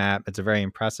big map. It's a very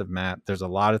impressive map. There's a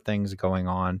lot of things going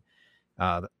on.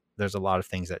 There's a lot of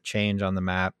things that change on the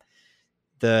map.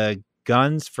 The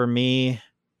guns for me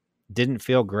didn't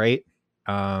feel great.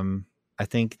 I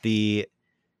think the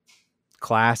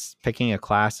picking a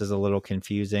class is a little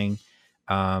confusing.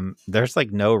 There's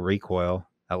like no recoil,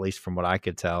 at least from what I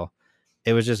could tell.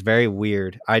 It was just very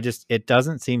weird. It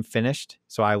doesn't seem finished.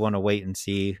 So I want to wait and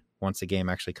see once the game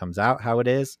actually comes out how it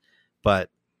is. But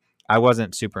I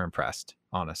wasn't super impressed,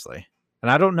 honestly. And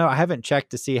I don't know. I haven't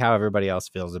checked to see how everybody else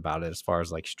feels about it as far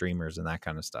as like streamers and that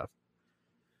kind of stuff.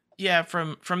 Yeah,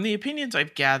 from the opinions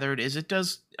I've gathered, is it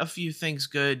does a few things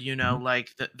good. Mm-hmm.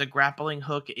 Like the grappling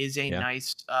hook is a Yeah.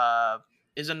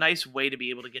 nice way to be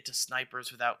able to get to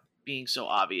snipers without being so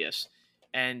obvious,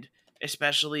 and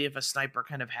especially if a sniper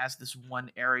kind of has this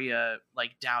one area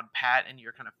like down pat and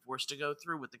you're kind of forced to go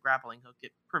through with the grappling hook,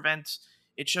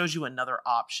 it shows you another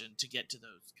option to get to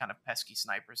those kind of pesky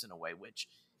snipers in a way, which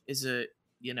is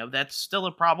that's still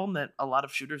a problem that a lot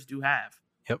of shooters do have.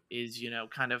 Yep. is,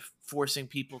 kind of forcing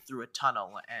people through a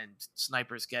tunnel and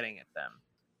snipers getting at them.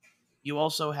 You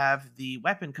also have the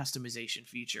weapon customization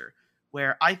feature,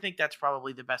 where I think that's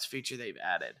probably the best feature they've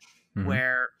added, Mm-hmm.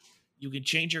 where you can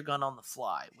change your gun on the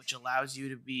fly, which allows you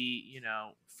to be,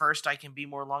 first I can be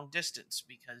more long distance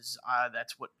because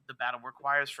that's what the battle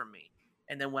requires from me.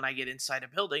 And then when I get inside a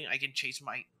building, I can change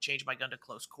my gun to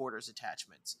close quarters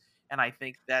attachments. And I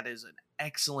think that is an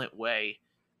excellent way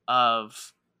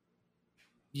of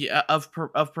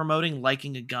of promoting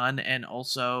liking a gun, and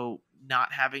also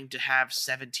not having to have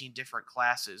 17 different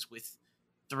classes with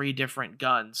 3 different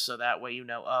guns, so that way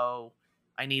oh,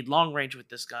 I need long range with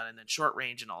this gun and then short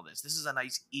range and all this. This is a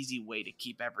nice easy way to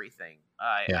keep everything,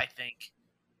 Yeah, I think,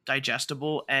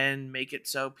 digestible, and make it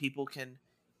so people can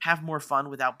have more fun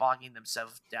without bogging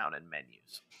themselves down in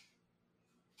menus.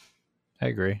 I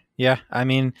agree. Yeah, I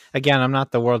mean, again, I'm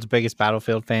not the world's biggest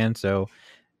Battlefield fan, so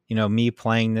me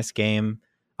playing this game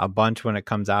a bunch when it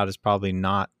comes out is probably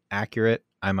not accurate.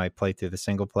 I might play through the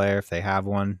single player if they have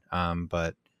one,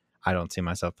 but I don't see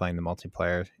myself playing the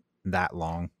multiplayer that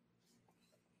long.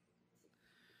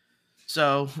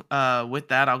 So, with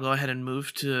that, I'll go ahead and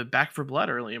move to Back for Blood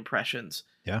early impressions.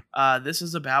 Yeah. This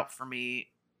is about, for me,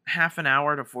 half an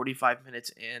hour to 45 minutes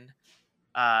in.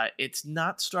 It's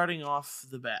not starting off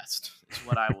the best, is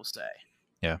what I will say.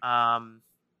 Yeah.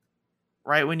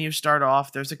 Right when you start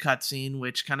off, there's a cutscene,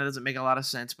 which kind of doesn't make a lot of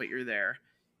sense, but you're there.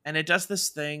 And it does this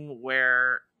thing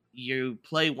where you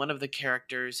play one of the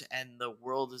characters and the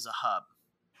world is a hub.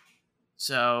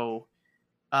 So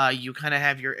you kind of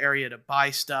have your area to buy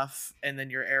stuff and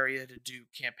then your area to do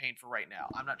campaign for right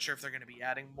now. I'm not sure if they're going to be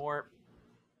adding more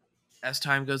as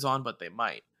time goes on, but they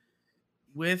might.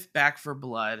 With Back for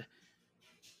Blood,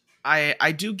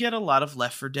 I do get a lot of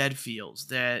Left 4 Dead feels.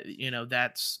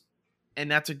 That's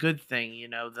a good thing.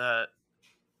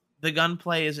 The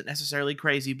gunplay isn't necessarily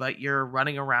crazy, but you're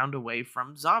running around away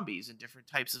from zombies, and different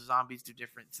types of zombies do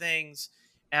different things.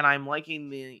 And I'm liking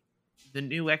the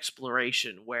new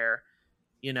exploration where,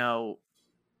 you know,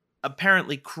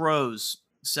 apparently crows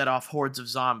set off hordes of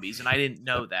zombies, and I didn't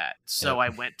know that. So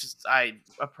Yep. I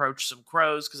approached some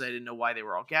crows because I didn't know why they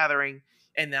were all gathering,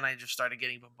 and then I just started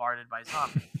getting bombarded by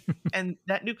zombies. And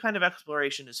that new kind of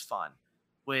exploration is fun,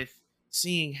 with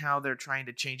seeing how they're trying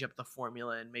to change up the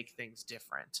formula and make things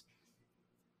different.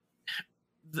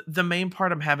 The main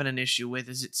part I'm having an issue with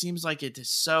is it seems like it is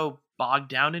so bogged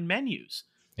down in menus,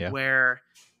 Yeah. where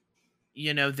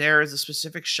there is a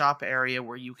specific shop area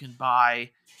where you can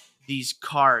buy these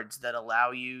cards that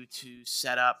allow you to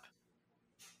set up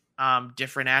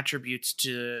different attributes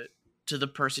to the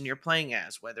person you're playing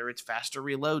as, whether it's faster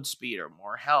reload speed or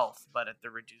more health, but at the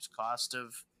reduced cost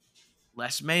of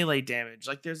less melee damage.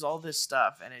 Like, there's all this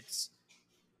stuff, and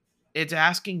it's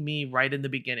asking me right in the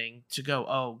beginning to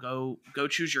go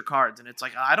choose your cards, and it's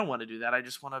like, I don't want to do that. I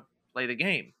just want to play the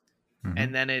game. Mm-hmm.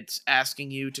 And then it's asking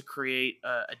you to create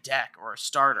a deck or a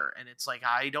starter, and it's like,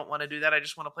 I don't want to do that. I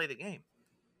just want to play the game.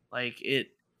 Like,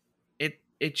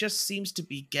 it just seems to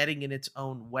be getting in its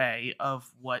own way of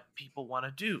what people want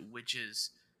to do, which is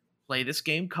play this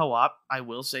game co-op. I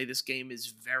will say this game is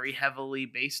very heavily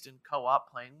based in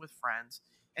co-op, playing with friends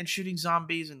and shooting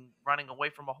zombies and running away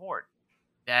from a horde.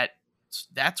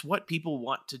 That's what people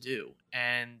want to do,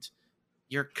 and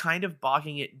you're kind of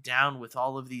bogging it down with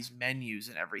all of these menus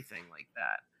and everything like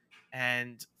that.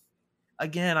 And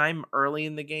again, I'm early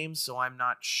in the game, so I'm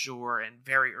not sure, and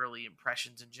very early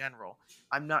impressions in general.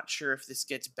 I'm not sure if this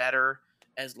gets better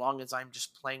as long as I'm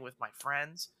just playing with my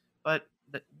friends, but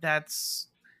that's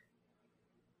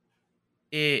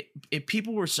it.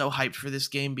 People were so hyped for this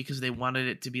game because they wanted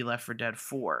it to be Left 4 Dead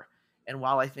 4. And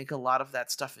while I think a lot of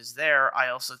that stuff is there, I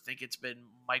also think it's been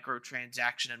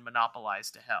microtransaction and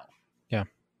monopolized to hell. Yeah.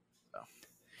 So.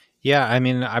 Yeah, I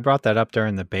mean, I brought that up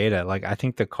during the beta. Like, I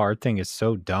think the card thing is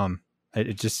so dumb.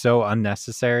 It's just so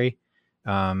unnecessary.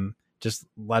 Just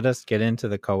let us get into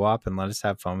the co-op and let us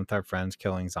have fun with our friends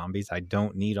killing zombies. I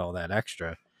don't need all that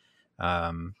extra.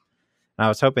 And I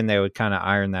was hoping they would kind of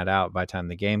iron that out by the time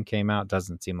the game came out.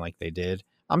 Doesn't seem like they did.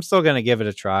 I'm still going to give it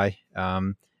a try.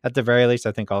 At the very least,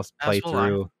 I think I'll play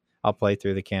through. I'll play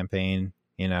through the campaign,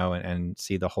 and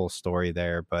see the whole story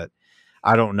there. But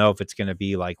I don't know if it's going to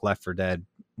be like Left 4 Dead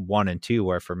 1 and 2,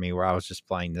 where I was just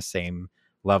playing the same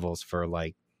levels for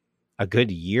like a good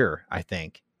year, I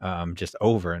think, just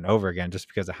over and over again, just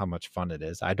because of how much fun it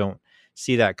is. I don't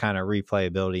see that kind of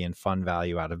replayability and fun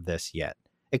value out of this yet.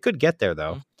 It could get there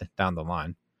though, down the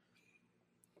line.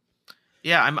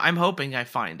 Yeah, I'm hoping I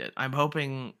find it. I'm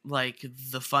hoping like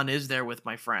the fun is there with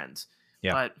my friends.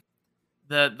 Yeah. But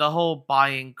the whole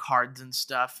buying cards and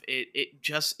stuff, it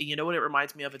just, you know what it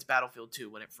reminds me of? It's Battlefield 2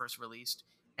 when it first released,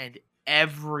 and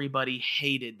everybody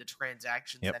hated the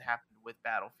transactions Yep. that happened with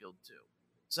Battlefield 2.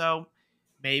 So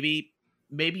maybe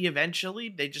maybe eventually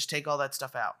they just take all that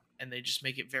stuff out and they just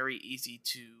make it very easy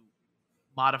to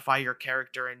modify your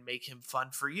character and make him fun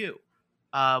for you.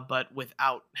 But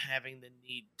without having the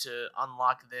need to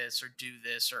unlock this or do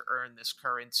this or earn this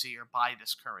currency or buy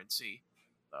this currency.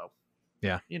 So,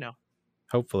 Yeah. you know,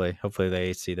 Hopefully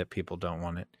they see that people don't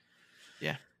want it.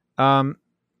 yeah. All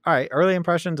right. Early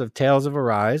impressions of Tales of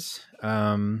Arise.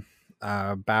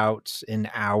 About an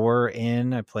hour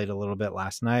in. I played a little bit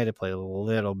last night. I played a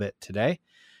little bit today.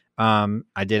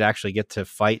 I did actually get to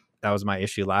fight. That was my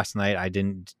issue last night. I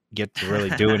didn't get to really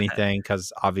do anything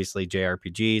because obviously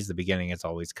JRPGs, the beginning is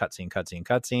always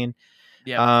cutscene.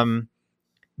 Yeah.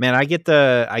 Man, I get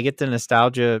the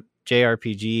nostalgia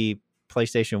JRPG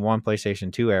PlayStation 1,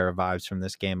 PlayStation 2 era vibes from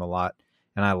this game a lot,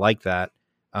 and I like that.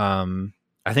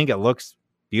 I think it looks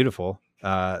beautiful.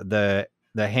 The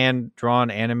hand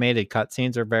drawn animated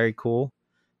cutscenes are very cool.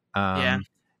 Yeah.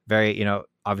 Very,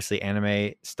 obviously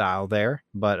anime style there,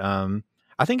 but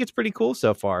I think it's pretty cool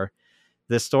so far.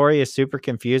 The story is super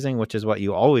confusing, which is what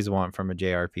you always want from a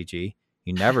JRPG.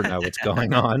 You never know what's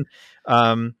going on.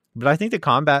 But I think the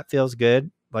combat feels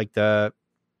good. Like the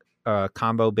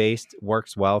combo based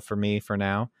works well for me for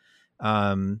now.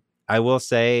 I will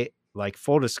say, like,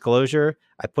 full disclosure,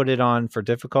 I put it on for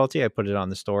difficulty. I put it on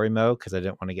the story mode because I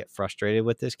didn't want to get frustrated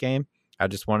with this game. I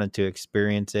just wanted to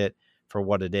experience it for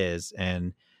what it is.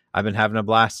 And I've been having a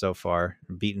blast so far,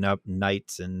 beating up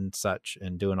knights and such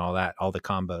and doing all that, all the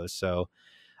combos. So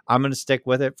I'm going to stick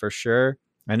with it for sure.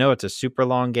 I know it's a super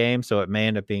long game, so it may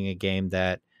end up being a game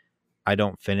that I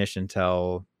don't finish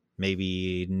until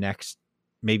maybe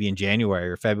in January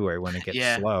or February when it gets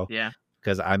Yeah. slow. Yeah.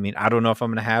 Because I mean, I don't know if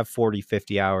I'm going to have 40,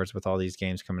 50 hours with all these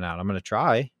games coming out. I'm going to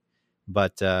try,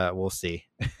 but we'll see.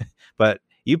 But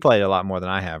you played a lot more than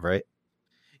I have, right?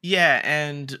 Yeah,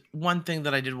 and one thing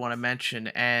that I did want to mention,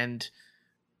 and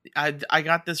I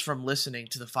got this from listening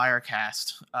to the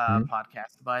Firecast Mm-hmm.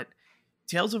 podcast, but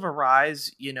Tales of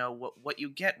Arise, what you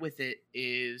get with it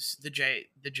is the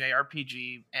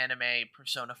JRPG anime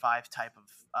Persona 5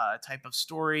 type of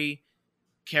story,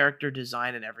 character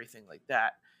design and everything like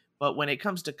that. But when it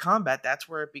comes to combat, that's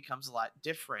where it becomes a lot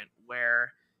different.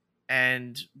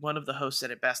 And one of the hosts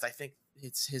said it best. I think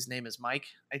his name is Mike.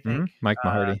 I Mm-hmm. think, Mike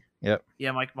Mahardy. Yep.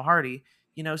 yeah, Mike Mahardy.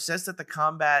 Says that the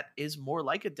combat is more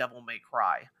like a Devil May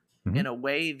Cry, Mm-hmm. in a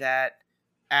way that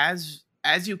as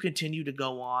you continue to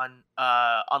go on,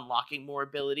 unlocking more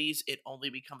abilities, it only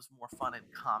becomes more fun in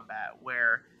combat.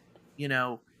 Where, you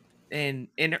know, in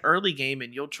early game,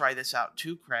 and you'll try this out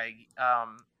too, Craig.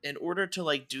 In order to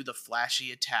like do the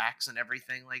flashy attacks and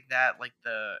everything like that,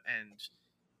 and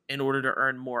in order to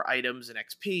earn more items and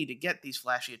XP to get these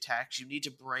flashy attacks, you need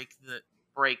to break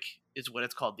is what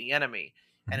it's called, the enemy.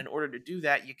 And in order to do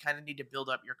that, you kind of need to build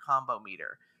up your combo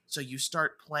meter. So you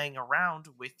start playing around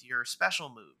with your special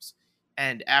moves.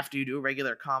 And after you do a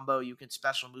regular combo, you can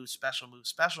special move, special move,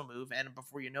 special move, and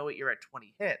before you know it, you're at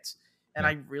 20 hits. And Yeah.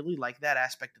 I really like that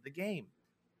aspect of the game,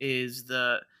 is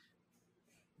the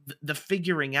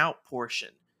figuring out portion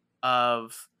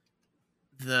of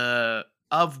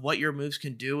what your moves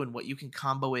can do and what you can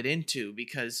combo it into,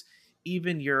 because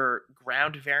even your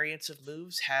ground variants of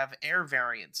moves have air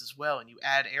variants as well, and you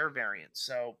add air variants.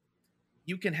 So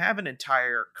you can have an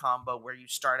entire combo where you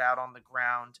start out on the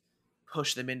ground,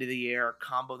 push them into the air,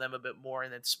 combo them a bit more,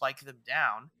 and then spike them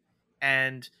down.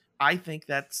 And I think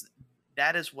that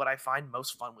is what I find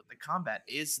most fun with the combat,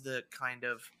 is the kind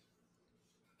of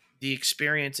the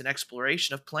experience and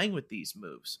exploration of playing with these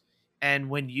moves.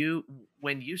 And when you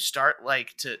start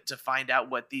like to find out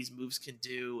what these moves can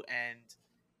do and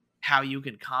how you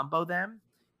can combo them,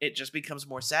 it just becomes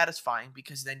more satisfying,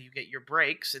 because then you get your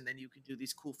breaks and then you can do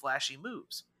these cool flashy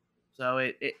moves.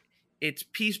 So it's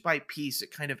piece by piece,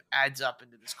 it kind of adds up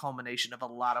into this culmination of a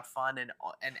lot of fun. And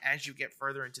as you get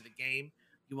further into the game,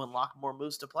 you unlock more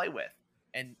moves to play with.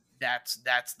 And that's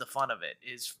the fun of it,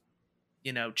 is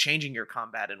changing your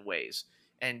combat in ways,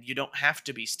 and you don't have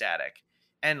to be static.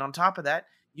 And on top of that,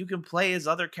 you can play as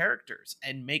other characters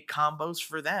and make combos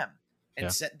for them and Yeah.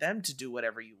 set them to do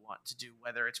whatever you want to do,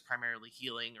 whether it's primarily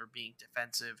healing or being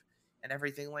defensive and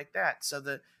everything like that. So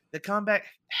the combat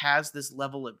has this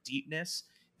level of deepness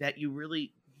that you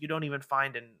don't even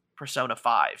find in Persona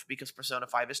 5, because Persona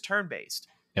 5 is turn based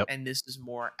Yep. and this is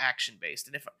more action based.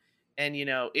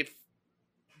 If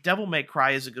Devil May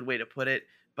Cry is a good way to put it,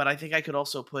 but I think I could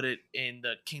also put it in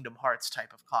the Kingdom Hearts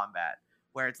type of combat,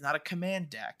 where it's not a command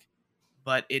deck,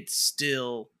 but it's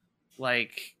still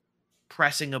like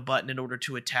pressing a button in order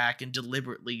to attack and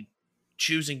deliberately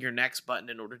choosing your next button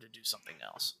in order to do something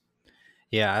else.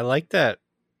 Yeah, I like that.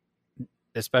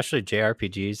 Especially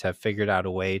JRPGs have figured out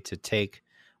a way to take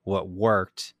what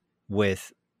worked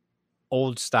with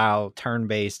old style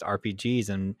turn-based RPGs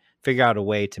and figure out a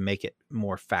way to make it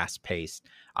more fast-paced.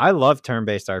 I love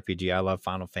turn-based RPG. I love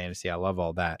Final Fantasy. I love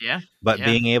all that. Yeah. But Yeah.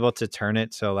 being able to turn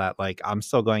it so that like I'm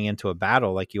still going into a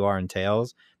battle like you are in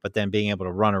Tales, but then being able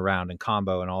to run around and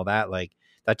combo and all that, like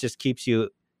that just keeps you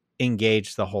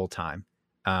engaged the whole time.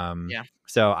 Yeah.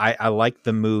 So I like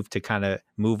the move to kind of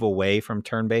move away from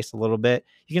turn-based a little bit.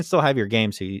 You can still have your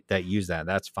games that use that.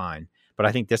 That's fine. But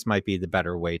I think this might be the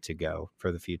better way to go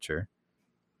for the future.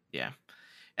 Yeah.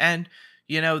 And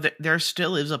there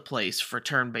still is a place for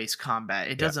turn-based combat.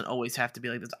 It Yeah. doesn't always have to be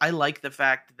like this. I like the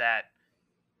fact that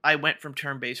I went from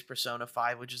turn-based Persona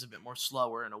 5, which is a bit more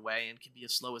slower in a way and can be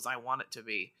as slow as I want it to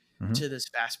be, Mm-hmm. to this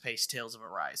fast-paced Tales of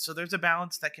Arise. So there's a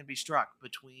balance that can be struck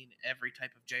between every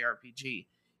type of JRPG.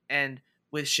 And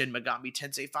with Shin Megami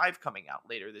Tensei 5 coming out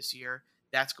later this year,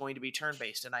 that's going to be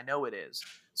turn-based, and I know it is.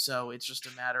 So it's just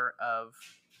a matter of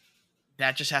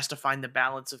that just has to find the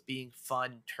balance of being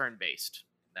fun turn-based.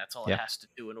 That's all it Yeah. has to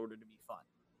do in order to be fun.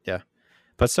 Yeah.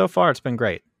 But so far it's been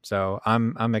great. So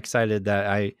I'm excited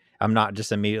that I'm not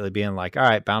just immediately being like, all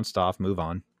right, bounced off, move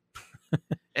on.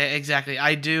 Exactly.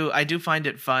 I do find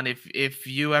it fun. If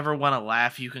you ever want to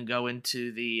laugh, you can go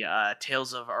into the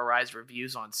Tales of Arise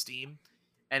reviews on Steam,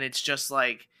 and it's just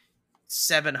like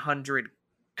 700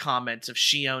 comments of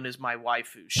Shion is my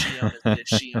waifu, Shion is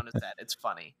this, Shion is that. It's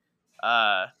funny.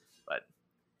 But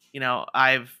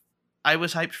I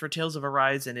was hyped for Tales of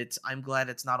Arise, and I'm glad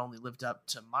it's not only lived up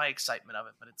to my excitement of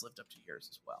it, but it's lived up to yours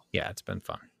as well. Yeah, it's been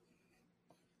fun.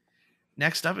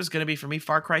 Next up is going to be for me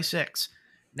Far Cry 6.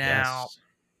 Now, yes.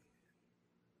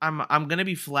 I'm gonna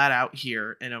be flat out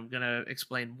here, and I'm gonna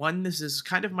explain. One, this is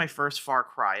kind of my first Far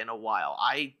Cry in a while.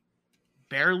 I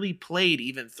barely played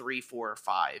even 3, 4, or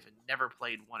 5, and never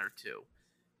played 1 or 2.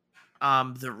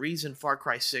 The reason Far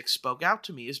Cry 6 spoke out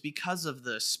to me is because of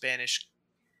the Spanish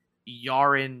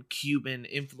Yaren Cuban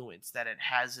influence that it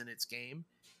has in its game,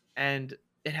 and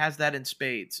it has that in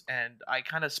spades. And I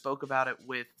kind of spoke about it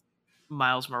with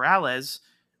Miles Morales.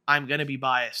 I'm gonna be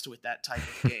biased with that type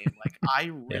of game. Like I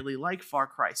Yeah. really like Far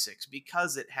Cry 6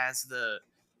 because it has the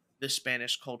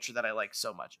Spanish culture that I like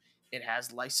so much. It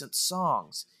has licensed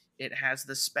songs. It has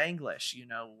the Spanglish,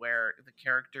 where the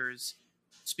characters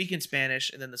speak in Spanish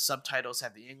and then the subtitles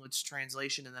have the English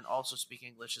translation and then also speak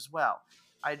English as well.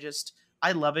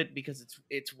 I love it because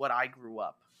it's what I grew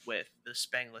up with, the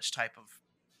Spanglish type of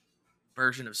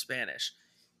version of Spanish.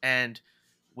 And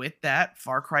with that,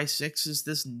 Far Cry 6 is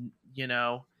this,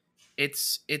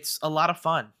 it's a lot of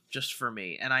fun just for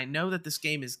me. And I know that this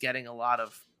game is getting a lot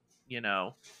of,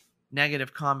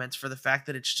 negative comments for the fact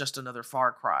that it's just another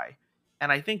Far Cry.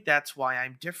 And I think that's why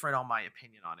I'm different on my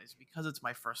opinion on it, is because it's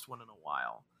my first one in a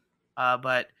while.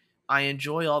 But I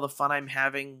enjoy all the fun I'm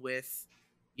having with,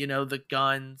 the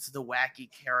guns, the wacky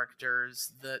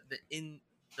characters, the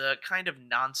kind of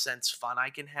nonsense fun I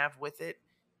can have with it.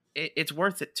 It's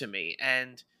worth it to me.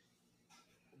 And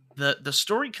the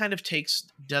story kind of takes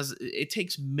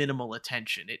minimal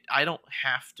attention. I don't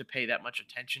have to pay that much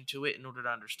attention to it in order to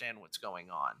understand what's going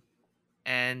on.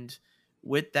 And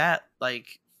with that,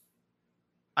 like,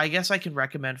 I guess I can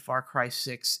recommend Far Cry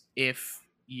 6 if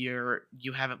you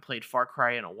haven't played Far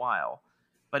Cry in a while.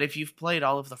 But if you've played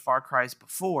all of the Far Cries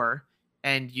before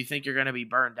and you think you're going to be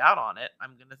burned out on it,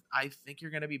 I think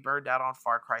you're going to be burned out on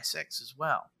Far Cry 6 as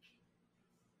well.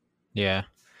 Yeah.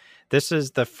 This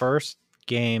is the first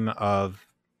game of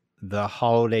the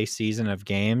holiday season of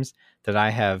games that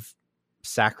I have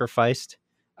sacrificed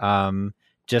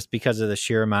just because of the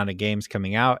sheer amount of games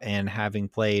coming out and having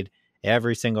played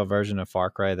every single version of Far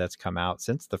Cry that's come out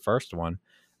since the first one.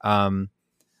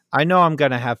 I know I'm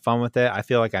going to have fun with it. I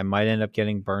feel like I might end up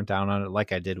getting burnt out on it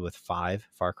like I did with Far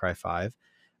Cry 5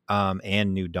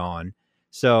 and New Dawn.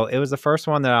 So it was the first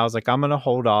one that I was like, I'm going to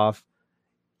hold off.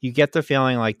 You get the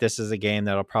feeling like this is a game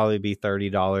that'll probably be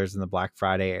 $30 in the Black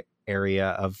Friday area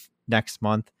of next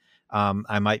month.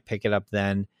 I might pick it up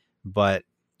then, but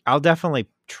I'll definitely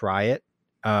try it.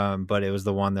 But it was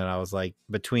the one that I was like,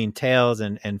 between Tales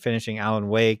and finishing Alan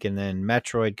Wake and then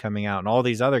Metroid coming out and all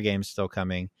these other games still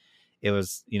coming, it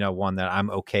was, one that I'm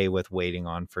okay with waiting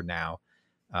on for now.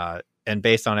 And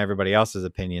based on everybody else's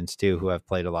opinions too, who have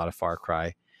played a lot of Far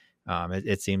Cry,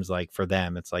 it seems like for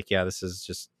them, it's like, yeah, this is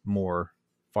just more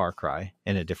Far Cry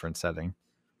in a different setting.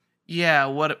 Yeah,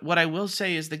 what I will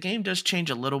say is the game does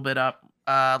change a little bit up.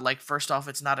 Like first off,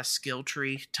 it's not a skill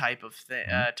tree type of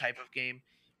Mhm. type of game.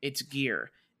 It's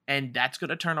gear, and that's going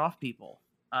to turn off people.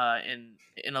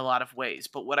 in a lot of ways.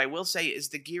 But what I will say is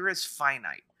the gear is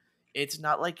finite. It's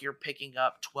not like you're picking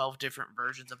up 12 different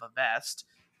versions of a vest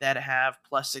that have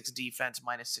 +6 defense,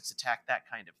 -6 attack, that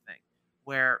kind of thing.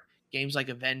 Where games like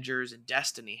Avengers and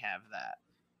Destiny have that.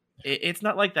 It's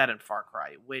not like that in Far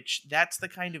Cry, which that's the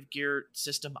kind of gear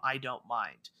system I don't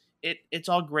mind. It's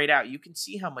all grayed out. You can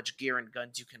see how much gear and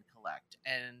guns you can collect,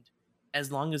 and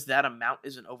as long as that amount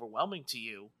isn't overwhelming to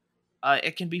you,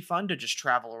 it can be fun to just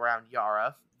travel around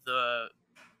Yara,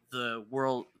 the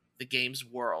world, the game's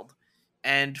world,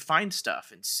 and find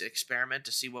stuff and experiment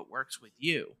to see what works with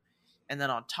you. And then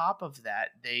on top of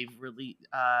that, they've really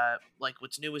like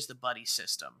what's new is the buddy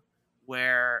system,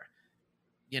 where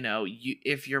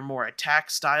if you're more attack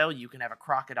style, you can have a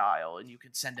crocodile and you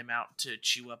can send him out to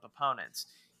chew up opponents.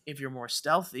 If you're more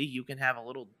stealthy, you can have a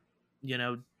little, you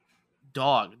know,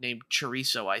 dog named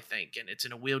Chorizo, I think, and it's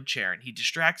in a wheelchair and he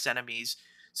distracts enemies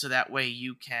so that way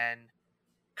you can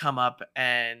come up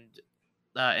and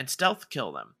stealth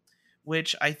kill them,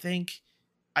 which I think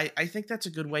that's a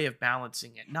good way of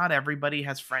balancing it. Not everybody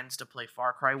has friends to play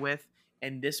Far Cry with,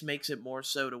 and this makes it more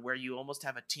so to where you almost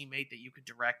have a teammate that you could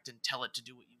direct and tell it to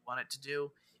do what you want it to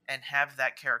do, and have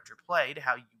that character played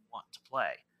how you want to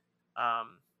play.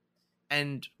 Um,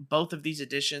 and both of these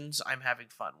editions, I'm having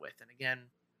fun with. And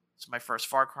again, it's my first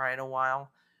Far Cry in a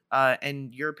while,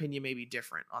 and your opinion may be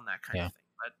different on that kind Yeah. of thing.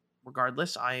 But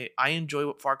regardless, I enjoy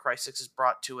what Far Cry 6 has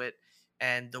brought to it,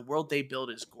 and the world they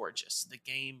build is gorgeous. The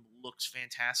game looks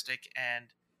fantastic,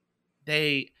 and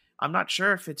they I'm not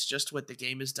sure if it's just what the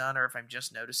game has done or if I'm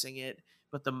just noticing it,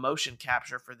 but the motion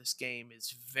capture for this game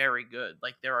is very good.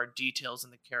 Like there are details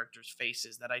in the characters'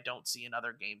 faces that I don't see in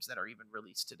other games that are even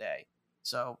released today.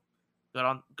 So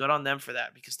good on them for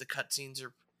that, because the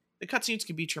cutscenes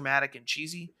can be traumatic and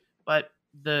cheesy, but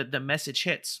the message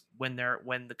hits when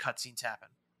the cutscenes happen.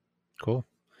 Cool.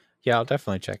 Yeah, I'll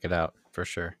definitely check it out for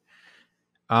sure.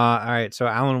 All right, so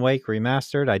Alan Wake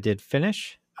Remastered, I did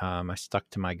finish. I stuck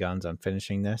to my guns on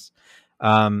finishing this.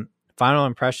 Final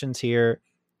impressions here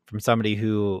from somebody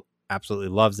who absolutely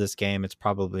loves this game. It's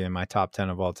probably in my top 10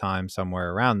 of all time,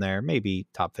 somewhere around there, maybe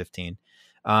top 15.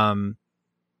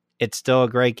 It's still a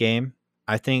great game.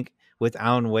 I think with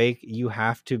Alan Wake, you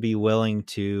have to be willing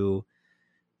to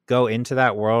go into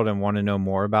that world and want to know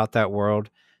more about that world.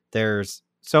 There's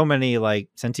so many, like,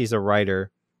 since he's a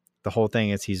writer, the whole thing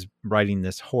is he's writing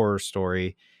this horror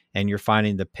story, and you're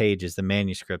finding the pages, the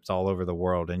manuscripts all over the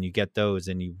world, and you get those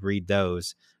and you read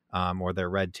those, or they're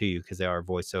read to you because they are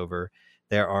voiceover.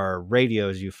 There are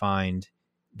radios you find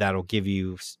that'll give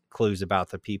you clues about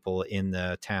the people in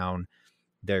the town.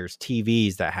 There's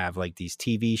TVs that have like these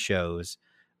TV shows.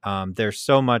 There's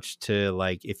so much to,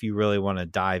 like, if you really want to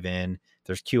dive in,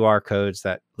 there's QR codes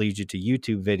that lead you to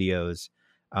YouTube videos.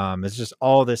 It's just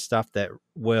all this stuff that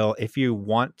will, if you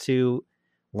want to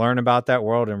learn about that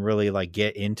world and really like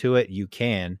get into it, you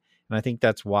can. And I think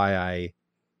that's why I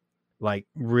like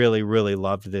really, really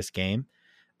loved this game.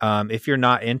 If you're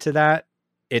not into that,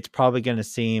 it's probably going to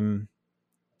seem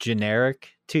generic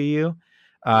to you.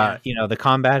 Yeah. The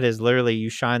combat is literally you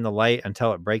shine the light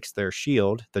until it breaks their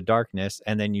shield, the darkness,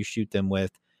 and then you shoot them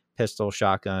with pistol,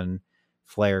 shotgun,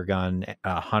 flare gun,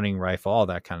 hunting rifle, all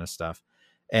that kind of stuff.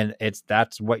 And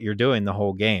that's what you're doing the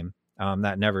whole game.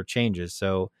 That never changes.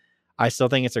 So I still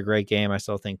think it's a great game. I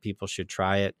still think people should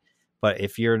try it. But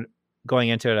if you're going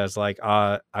into it as like,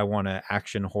 I want an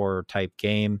action horror type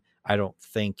game, I don't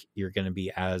think you're going to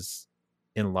be as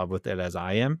in love with it as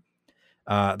I am.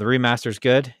 The remaster's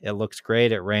good. It looks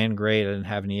great. It ran great. I didn't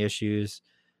have any issues.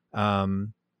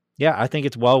 Yeah, I think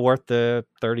it's well worth the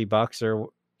 $30 or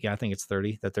I think it's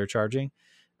 30 that they're charging.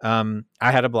 I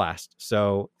had a blast.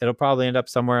 So it'll probably end up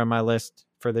somewhere on my list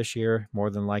for this year, more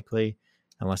than likely,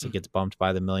 unless it gets bumped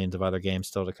by the millions of other games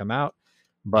still to come out.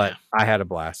 But I had a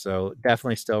blast. So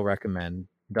definitely still recommend.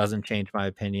 Doesn't change my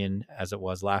opinion as it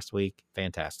was last week.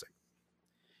 Fantastic.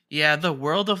 Yeah, the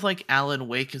world of like Alan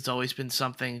Wake has always been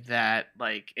something that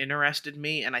like interested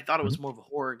me, and I thought it was more of a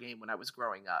horror game when I was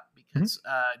growing up because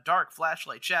dark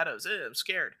flashlight shadows. I'm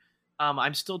scared.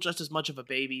 I'm still just as much of a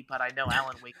baby, but I know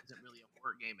Alan Wake isn't really a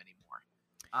horror game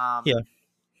anymore. Yeah.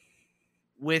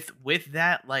 With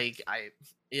that, like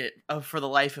for the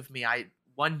life of me,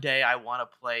 one day I want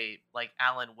to play like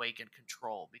Alan Wake and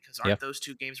Control, because aren't those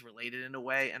two games related in a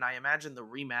way? And I imagine the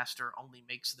remaster only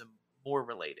makes them more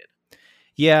related.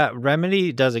 Yeah,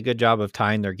 Remedy does a good job of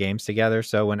tying their games together.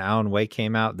 So when Alan Wake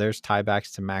came out, there's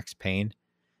tiebacks to Max Payne,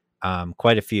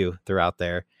 quite a few throughout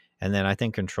there. And then I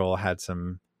think Control had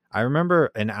some. I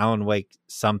remember an Alan Wake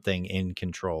something in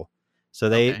Control. So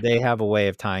they have a way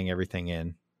of tying everything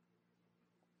in.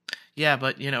 Yeah,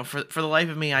 but for the life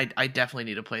of me, I definitely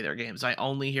need to play their games. I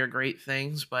only hear great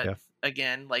things, but Yeah.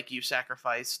 again, like you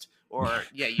sacrificed, or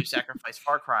yeah, you sacrificed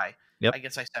Far Cry. Yep. I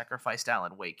guess I sacrificed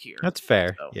Alan Wake here. That's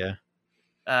fair. So,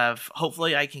 Yeah.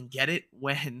 hopefully, I can get it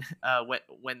when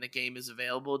when the game is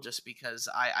available. Just because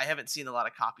I haven't seen a lot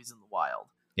of copies in the wild.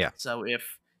 Yeah. So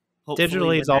if hopefully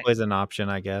Digitally is when that always an option,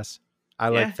 I guess. I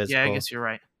like yeah, I physical. guess you're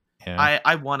right. Yeah.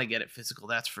 I want to get it physical,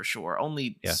 that's for sure.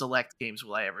 Only Yeah. select games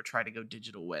will I ever try to go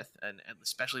digital with, and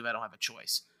especially if I don't have a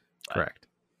choice. But Correct.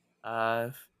 uh,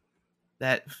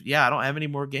 I don't have any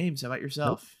more games. How about Nope.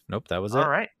 yourself? Nope. That was All it.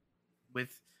 right,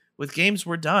 with games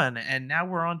we're done, and now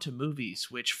we're on to movies.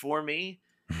 Which for me,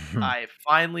 I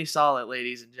finally saw it,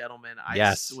 ladies and gentlemen.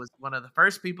 Yes. Was one of the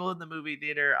first people in the movie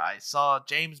theater. I saw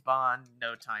James Bond: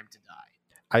 No Time to Die,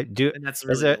 I do. and that's Is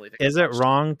really the it only thing is I it watched.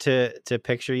 wrong to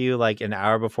picture you like an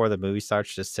hour before the movie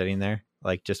starts, just sitting there,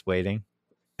 like just waiting?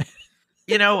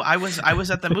 I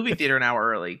was at the movie theater an hour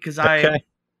early because Okay.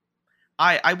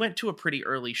 I went to a pretty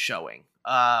early showing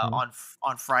Mhm.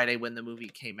 on Friday when the movie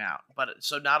came out, but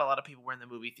so not a lot of people were in the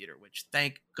movie theater, which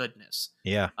thank goodness.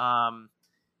 Yeah. Um,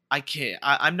 I can't.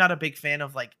 I'm not a big fan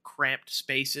of like cramped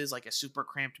spaces, like a super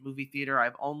cramped movie theater.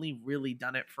 I've only really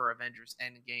done it for Avengers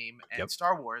Endgame and Yep.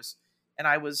 Star Wars, and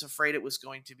I was afraid it was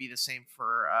going to be the same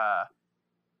for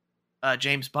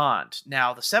James Bond.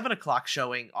 Now, the 7 o'clock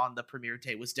showing on the premiere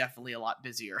day was definitely a lot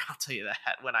busier. I'll tell you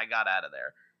that when I got out of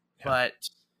there. Yeah.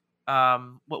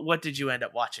 But what did you end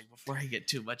up watching before I get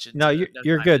too much No, into No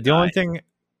you're Time to good. The only Die? thing,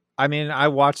 I mean, I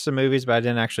watched some movies, but I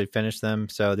didn't actually finish them.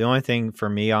 So the only thing for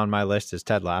me on my list is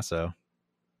Ted Lasso.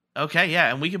 Okay,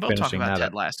 yeah, and we can both talk Finishing about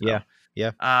that Ted up. Yeah. Lasso.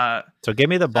 Yeah. Uh, So give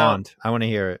me the so Bond. I want to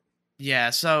hear it. yeah,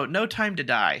 so No Time to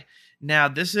Die. Now,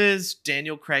 this is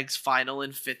Daniel Craig's final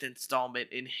and fifth installment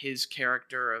in his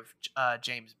character of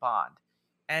James Bond,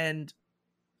 and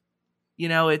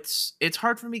it's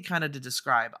hard for me kind of to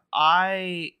describe.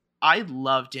 I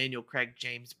love Daniel Craig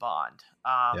James Bond.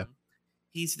 Yeah.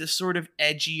 He's this sort of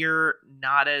edgier,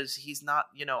 not as he's not,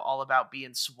 all about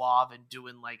being suave and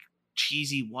doing like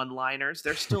cheesy one-liners.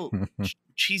 There's still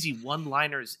cheesy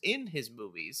one-liners in his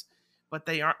movies, but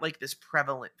they aren't like this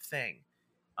prevalent thing.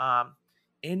 Um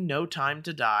in No Time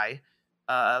to Die,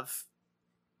 uh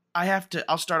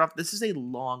I'll start off. This is a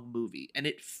long movie and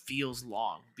it feels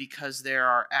long because there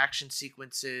are action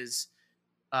sequences,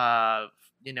 uh,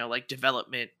 like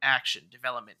development, action.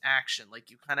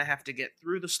 Like you kind of have to get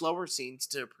through the slower scenes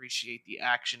to appreciate the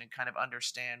action and kind of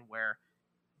understand where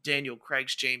Daniel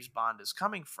Craig's James Bond is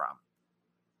coming from.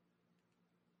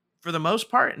 For the most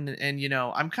part, and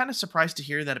I'm kind of surprised to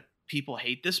hear that people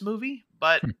hate this movie,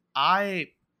 but I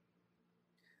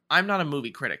I'm not a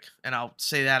movie critic, and I'll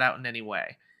say that out in any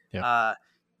way. Yeah. Uh,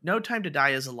 no Time to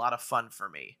Die is a lot of fun for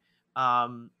me.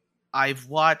 Um, I've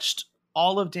watched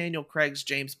all of Daniel Craig's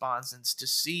James Bonds, and to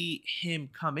see him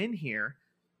come in here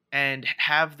and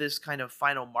have this kind of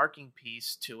final marking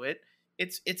piece to it,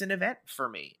 it's an event for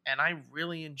me, and I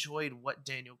really enjoyed what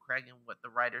Daniel Craig and what the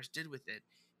writers did with it.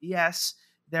 Yes,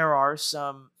 there are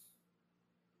some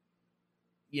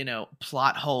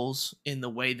plot holes in the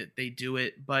way that they do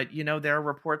it. But, there are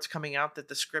reports coming out that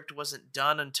the script wasn't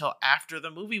done until after the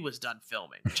movie was done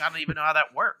filming, which I don't even know how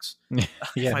that works, if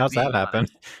Yeah. I'm How's that being happen?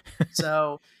 honest.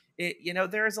 So,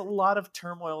 there is a lot of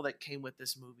turmoil that came with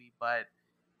this movie, but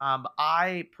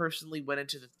I personally went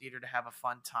into the theater to have a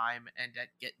fun time and to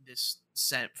get this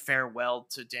sent farewell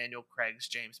to Daniel Craig's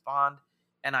James Bond,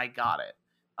 and I got it.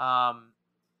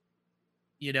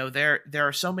 There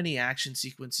are so many action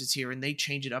sequences here and they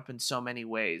change it up in so many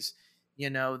ways.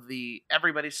 The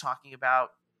everybody's talking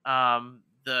about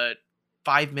the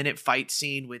 5-minute fight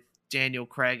scene with Daniel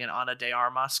Craig and Ana de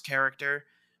Armas character.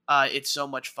 It's so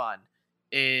much fun.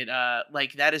 It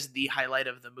like that is the highlight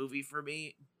of the movie for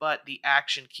me, but the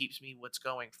action keeps me what's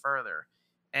going further.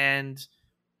 And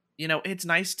it's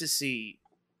nice to see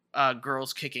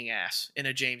girls kicking ass in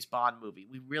a James Bond movie.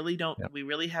 We really don't. Yep. We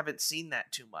really haven't seen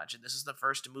that too much, and this is the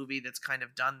first movie that's kind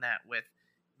of done that with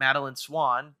Madeline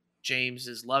Swan,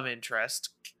 James's love interest,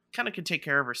 kind of can take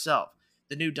care of herself.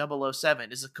 The new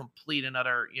 007 is a complete and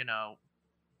utter,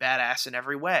 badass in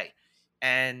every way,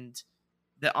 and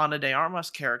the Ana de Armas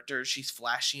character, she's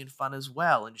flashy and fun as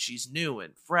well, and she's new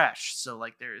and fresh. So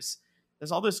like, there's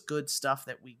all this good stuff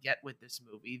that we get with this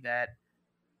movie that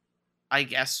I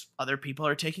guess other people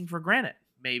are taking for granted,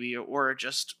 maybe, or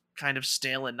just kind of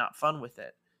stale and not fun with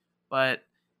it. But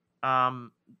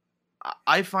um,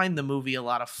 I find the movie a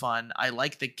lot of fun. I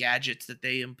like the gadgets that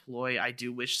they employ. I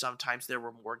do wish sometimes there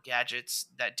were more gadgets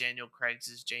that Daniel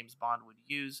Craig's James Bond would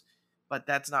use, but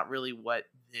that's not really what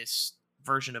this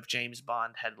version of James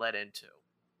Bond had led into.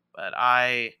 But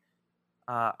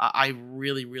I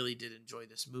really, really did enjoy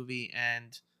this movie,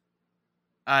 and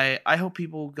I hope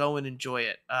people go and enjoy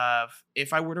it.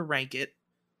 If I were to rank it,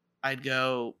 I'd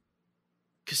go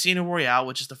Casino Royale,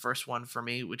 which is the first one for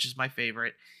me, which is my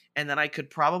favorite, and then I could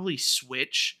probably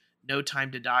switch No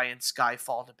Time to Die and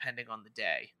Skyfall depending on the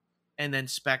day, and then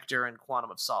Spectre and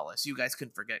Quantum of Solace. You guys can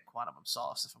forget Quantum of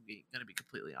Solace if I'm going to be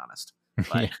completely honest.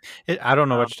 But Yeah. I don't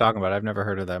know what um, you're talking about. I've never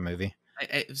heard of that movie.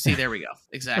 see, there we go,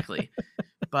 exactly.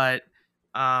 But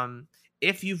um,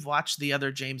 if you've watched the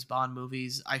other James Bond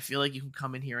movies, I feel like you can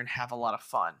come in here and have a lot of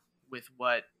fun with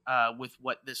what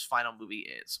this final movie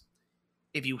is.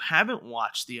 If you haven't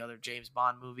watched the other James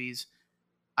Bond movies,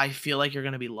 I feel like you're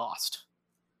going to be lost.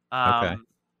 Okay. Um,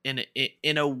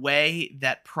 in a way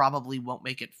that probably won't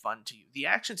make it fun to you. The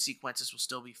action sequences will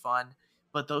still be fun,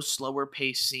 but those slower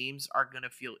paced scenes are going to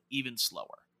feel even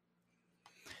slower.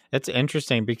 It's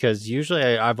interesting because usually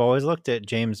I've always looked at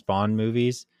James Bond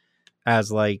movies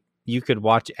as like you could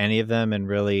watch any of them and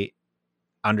really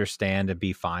understand and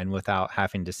be fine without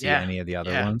having to see Yeah, any of the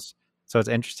other yeah, ones. So it's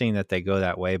interesting that they go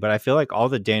that way. But I feel like all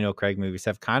the Daniel Craig movies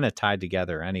have kind of tied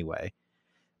together anyway.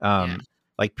 yeah,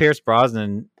 Like Pierce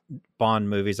Brosnan Bond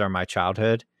movies are my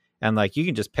childhood, and like you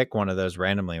can just pick one of those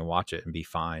randomly and watch it and be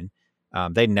fine.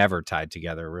 They never tied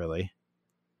together really,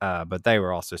 but they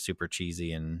were also super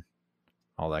cheesy and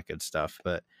all that good stuff.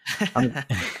 But I'm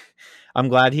I'm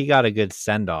glad he got a good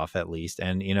send off at least.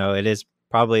 And you know, it is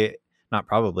probably not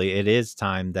probably it is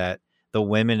time that the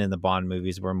women in the Bond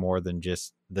movies were more than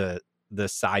just the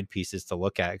side pieces to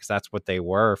look at because that's what they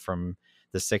were from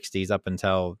the 60s up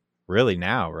until really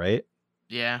now, right?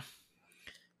 yeah.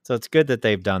 So it's good that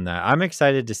they've done that. I'm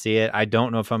excited to see it. I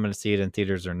don't know if I'm going to see it in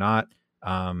theaters or not.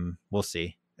 We'll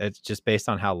see. It's just based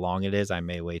on how long it is. I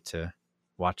may wait to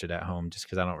watch it at home just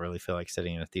because I don't really feel like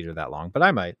sitting in a theater that long, but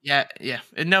I might. Yeah, yeah.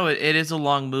 And no, it is a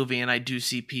long movie, and I do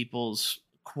see people's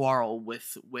quarrel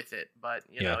with it. But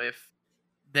you Yeah. know, if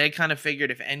they kind of figured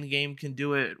if Endgame can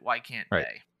do it, why can't Right.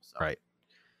 they? So Right.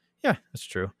 Yeah, that's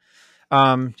true. Do you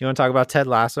want to talk about Ted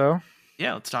Lasso?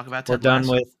 yeah, let's talk about We're Ted done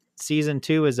Lasso. with season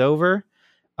 2 is over.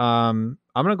 I'm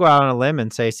gonna go out on a limb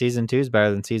and say season 2 is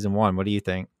better than season 1. What do you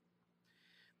think?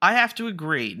 I have to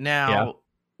agree. Yeah. Now,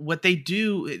 what they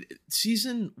do,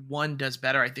 season one does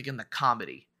better, I think, in the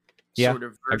comedy Yeah. sort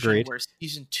of version, Agreed. where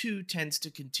season two tends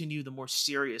to continue the more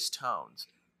serious tones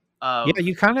Yeah, of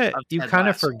you Ted kind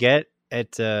of Lasso. forget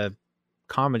it's a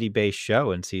comedy based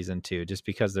show in season 2 just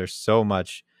because there's so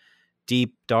much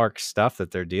deep dark stuff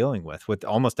that they're dealing with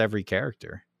almost every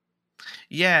character.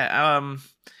 Yeah,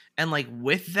 and like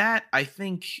with that, I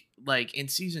think like in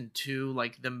season two,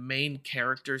 like the main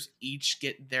characters each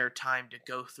get their time to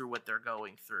go through what they're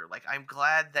going through. Like I'm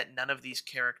glad that none of these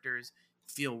characters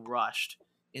feel rushed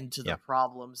into the Yeah.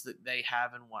 problems that they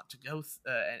have and want to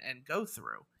and go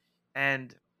through.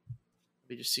 And let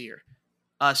me just see here.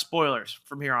 Spoilers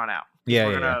from here on out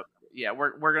because Yeah, yeah, yeah.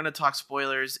 we're gonna talk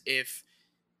spoilers. If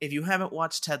you haven't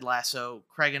watched Ted Lasso,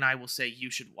 Craig and I will say you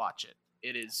should watch it.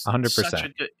 It is such 100%. a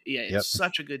good Yep. it's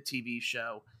such a good TV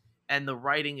show, and the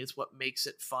writing is what makes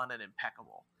it fun and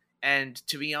impeccable. And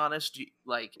to be honest,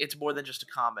 like it's more than just a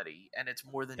comedy, and Yeah.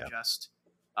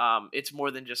 it's more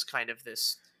than just kind of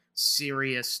this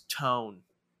serious tone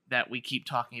that we keep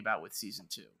talking about with season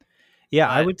two. Yeah,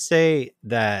 I But would say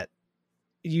that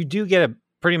you do get a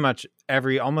pretty much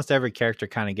almost every character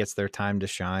kind of gets their time to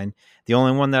shine. The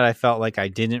only one that I felt like I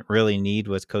didn't really need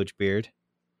was Coach Beard.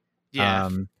 yeah,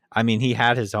 I mean, he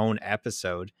had his own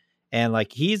episode, and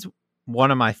like he's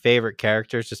one of my favorite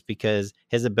characters just because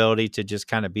his ability to just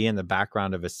kind of be in the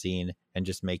background of a scene and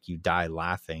just make you die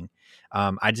laughing.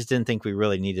 I just didn't think we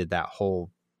really needed that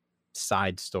whole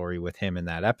side story with him in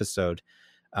that episode.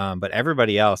 But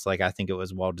everybody else, like I think it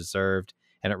was well deserved,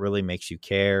 and it really makes you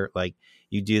care. Like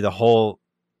you do the whole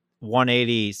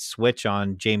 180 switch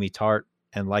on Jamie Tart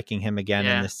and liking him again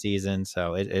in yeah. this season.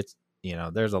 So it's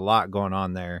there's a lot going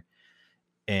on there,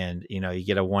 and you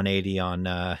get a 180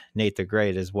 on Nate the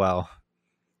Great as well.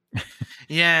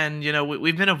 Yeah, and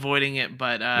we've been avoiding it,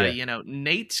 but Yeah,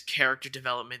 Nate's character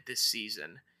development this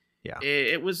season, yeah,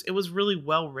 it was really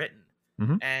well written,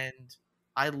 hmm and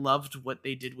I loved what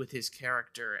they did with his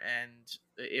character. And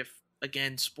if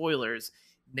again spoilers,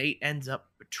 Nate ends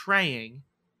up betraying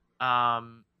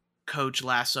um Coach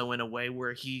Lasso in a way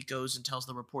where he goes and tells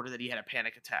the reporter that he had a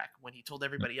panic attack when he told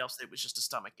everybody else that it was just a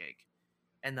stomach ache.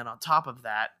 And then on top of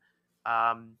that,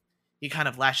 um, he kind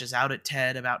of lashes out at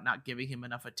Ted about not giving him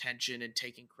enough attention and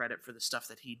taking credit for the stuff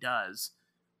that he does,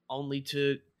 only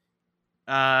to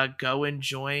go and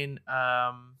join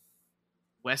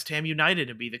West Ham United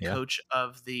and be the yeah, coach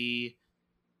of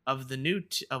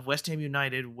West Ham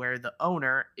United, where the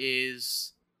owner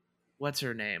is what's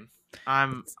her name?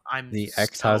 I'm The so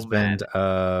ex-husband mad.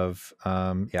 of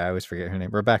I always forget her name.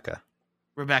 Rebecca.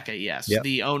 Rebecca, yes, Yep.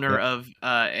 the owner Yep. of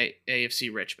AFC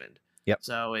Richmond. Yep.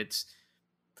 So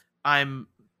I'm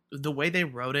the way they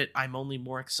wrote it. I'm only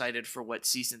more excited for what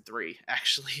season 3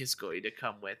 actually is going to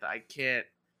come with. I can't.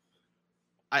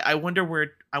 I wonder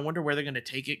where they're going to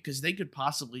take it, because they could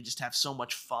possibly just have so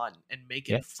much fun and make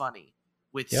Yeah. it funny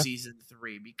with Yeah. season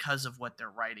 3 because of what they're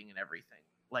writing and everything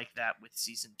like that with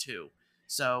season 2.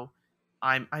 So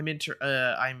I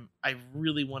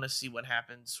really want to see what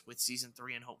happens with season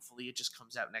 3, and hopefully it just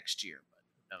comes out next year. But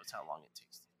who knows how long it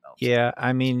takes to develop something Yeah, like I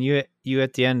this. mean, you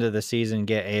at the end of the season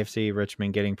get AFC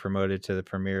Richmond getting promoted to the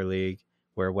Premier League,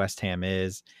 where West Ham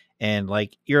is, and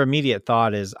like your immediate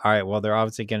thought is, all right, well, they're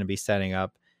obviously going to be setting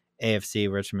up AFC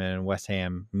Richmond and West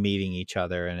Ham meeting each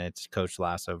other, and it's Coach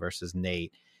Lasso versus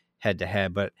Nate head to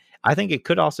head. But I think it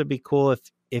could also be cool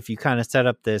if you kind of set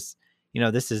up this,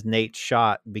 this is Nate's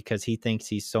shot because he thinks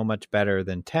he's so much better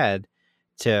than Ted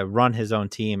to run his own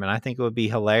team, and I think it would be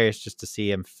hilarious just to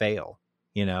see him fail,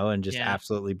 and just Yeah,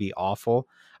 absolutely be awful.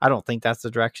 I don't think that's the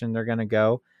direction they're going to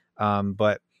go.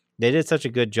 But they did such a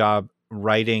good job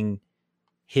writing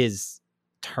his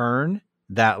turn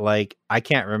that, like, I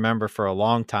can't remember for a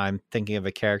long time thinking of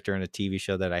a character in a TV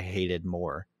show that I hated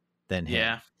more than him.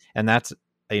 yeah, And that's,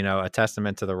 a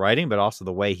testament to the writing, but also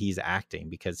the way he's acting,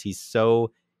 because he's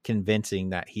so convincing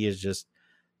that he is just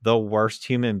the worst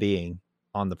human being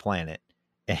on the planet.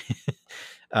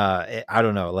 I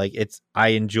don't know, like, I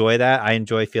enjoy that. I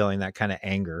enjoy feeling that kind of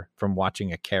anger from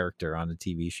watching a character on a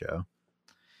TV show.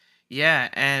 yeah.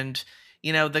 And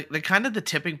the kind of the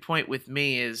tipping point with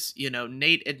me is,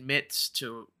 Nate admits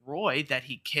to Roy that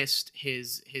he kissed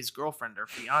his girlfriend or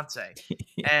fiance,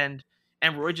 and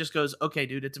Roy just goes, "Okay,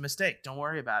 dude, it's a mistake. Don't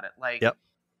worry about it." Like, Yep.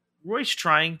 Roy's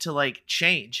trying to like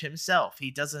change himself. He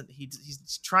doesn't.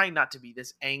 He's trying not to be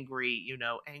this angry,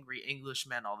 angry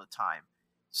Englishman all the time.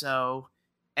 So,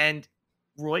 and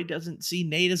Roy doesn't see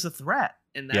Nate as a threat,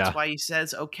 and that's Yeah. why he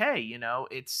says, "Okay,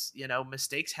 it's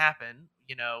mistakes happen."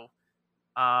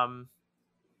 Um,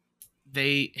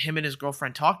 him and his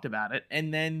girlfriend talked about it,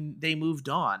 and then they moved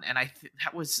on. And I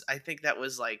think that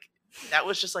was like that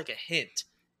was just like a hint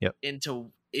Yep.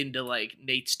 into like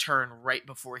Nate's turn right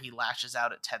before he lashes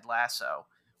out at Ted Lasso,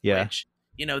 Yeah. which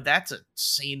that's a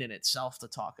scene in itself to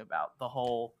talk about. The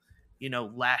whole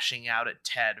lashing out at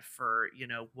Ted for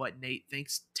what Nate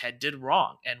thinks Ted did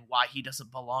wrong and why he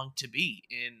doesn't belong to be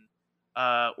in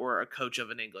or a coach of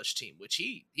an English team, which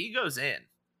he goes in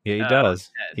Yeah, he on does.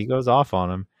 Ted. He goes off on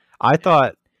him. I Yeah,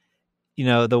 thought,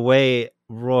 the way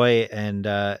Roy and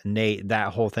Nate,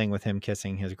 that whole thing with him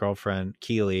kissing his girlfriend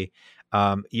Keely,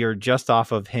 you're just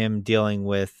off of him dealing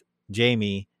with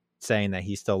Jamie saying that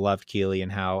he still loved Keely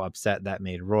and how upset that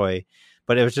made Roy.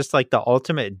 But it was just like the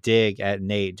ultimate dig at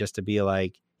Nate, just to be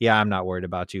like, yeah, I'm not worried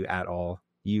about you at all.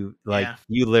 You yeah.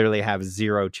 you literally have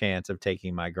zero chance of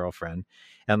taking my girlfriend.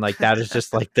 And like that is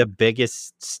just like the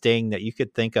biggest sting that you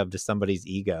could think of to somebody's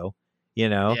ego,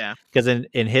 Yeah, because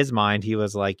in his mind he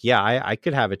was like, yeah, I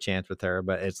could have a chance with her,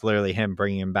 but it's literally him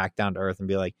bringing him back down to earth and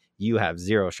be like, you have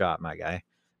zero shot, my guy.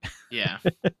 yeah,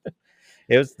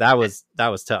 That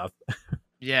was tough.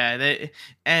 yeah.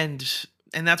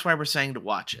 And that's why we're saying to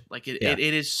watch it. Like Yeah. it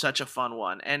is such a fun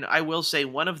one. And I will say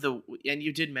and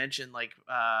you did mention like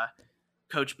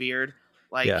Coach Beard,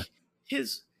 like Yeah.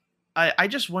 his. I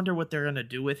just wonder what they're gonna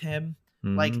do with him.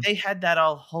 Like Hmm. they had that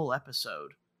whole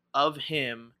episode of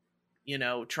him,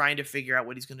 trying to figure out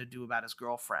what he's gonna do about his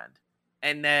girlfriend,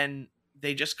 and then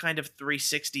they just kind of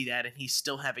 360 that, and he's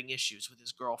still having issues with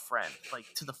his girlfriend,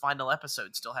 like to the final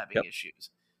episode, still having Yep. issues.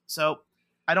 So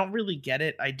I don't really get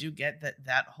it. I do get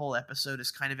that whole episode is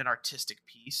kind of an artistic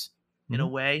piece in a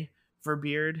Hmm. way for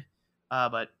Beard,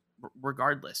 but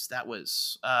regardless, that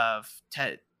was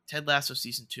Ted Lasso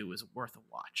season 2 is worth a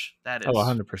watch. That Oh, is for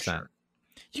 100%. sure.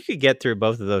 You could get through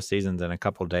both of those seasons in a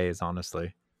couple days,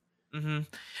 honestly. Hmm.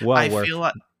 Well I worth. feel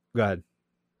like Go ahead.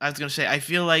 I was gonna say I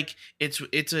feel like it's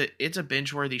a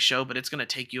binge worthy show, but it's gonna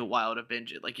take you a while to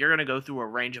binge it. Like you're gonna go through a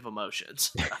range of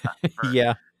emotions for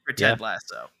Yeah. Yeah. Ted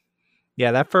Lasso.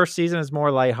 Yeah, that first season is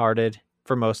more lighthearted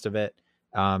for most of it.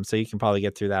 So you can probably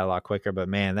get through that a lot quicker, but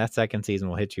man, that second season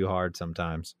will hit you hard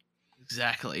sometimes.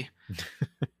 Exactly.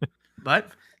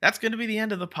 But that's going to be the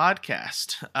end of the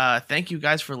podcast. Thank you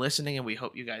guys for listening, and we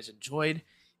hope you guys enjoyed.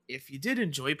 If you did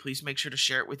enjoy, please make sure to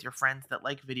share it with your friends that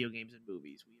like video games and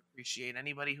movies. We appreciate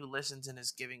anybody who listens and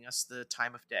is giving us the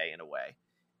time of day in a way.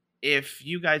 If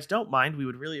you guys don't mind, we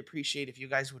would really appreciate if you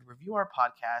guys would review our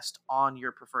podcast on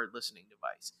your preferred listening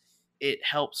device. It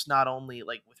helps not only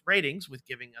like with ratings, with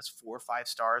giving us 4 or 5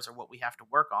 stars or what we have to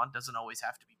work on, doesn't always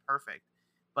have to be perfect,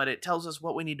 but it tells us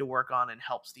what we need to work on and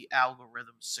helps the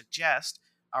algorithm suggest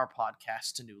our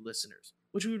podcast to new listeners,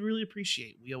 which we would really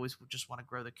appreciate. We always just want to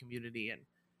grow the community and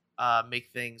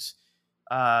make things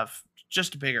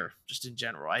just bigger, just in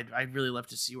general. I'd really love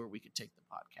to see where we could take the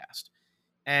podcast.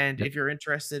 And if you're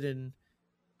interested in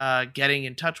getting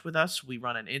in touch with us, we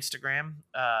run an Instagram,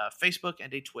 Facebook,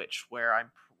 and a Twitch where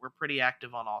we're pretty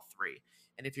active on all three.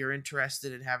 And if you're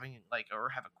interested in having or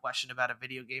have a question about a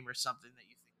video game or something that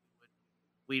you think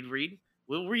we'd read,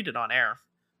 we'll read it on air.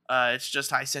 It's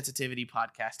just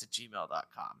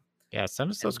highsensitivitypodcast@gmail.com. Yeah,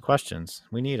 send us those questions.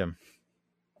 We need them.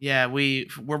 Yeah, we're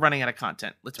running out of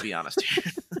content. Let's be honest.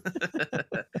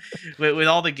 with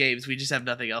all the games, we just have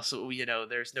nothing else. So,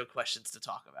 there's no questions to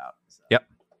talk about. So. Yep.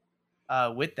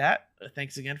 With that,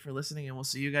 thanks again for listening, and we'll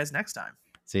see you guys next time.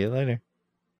 See you later.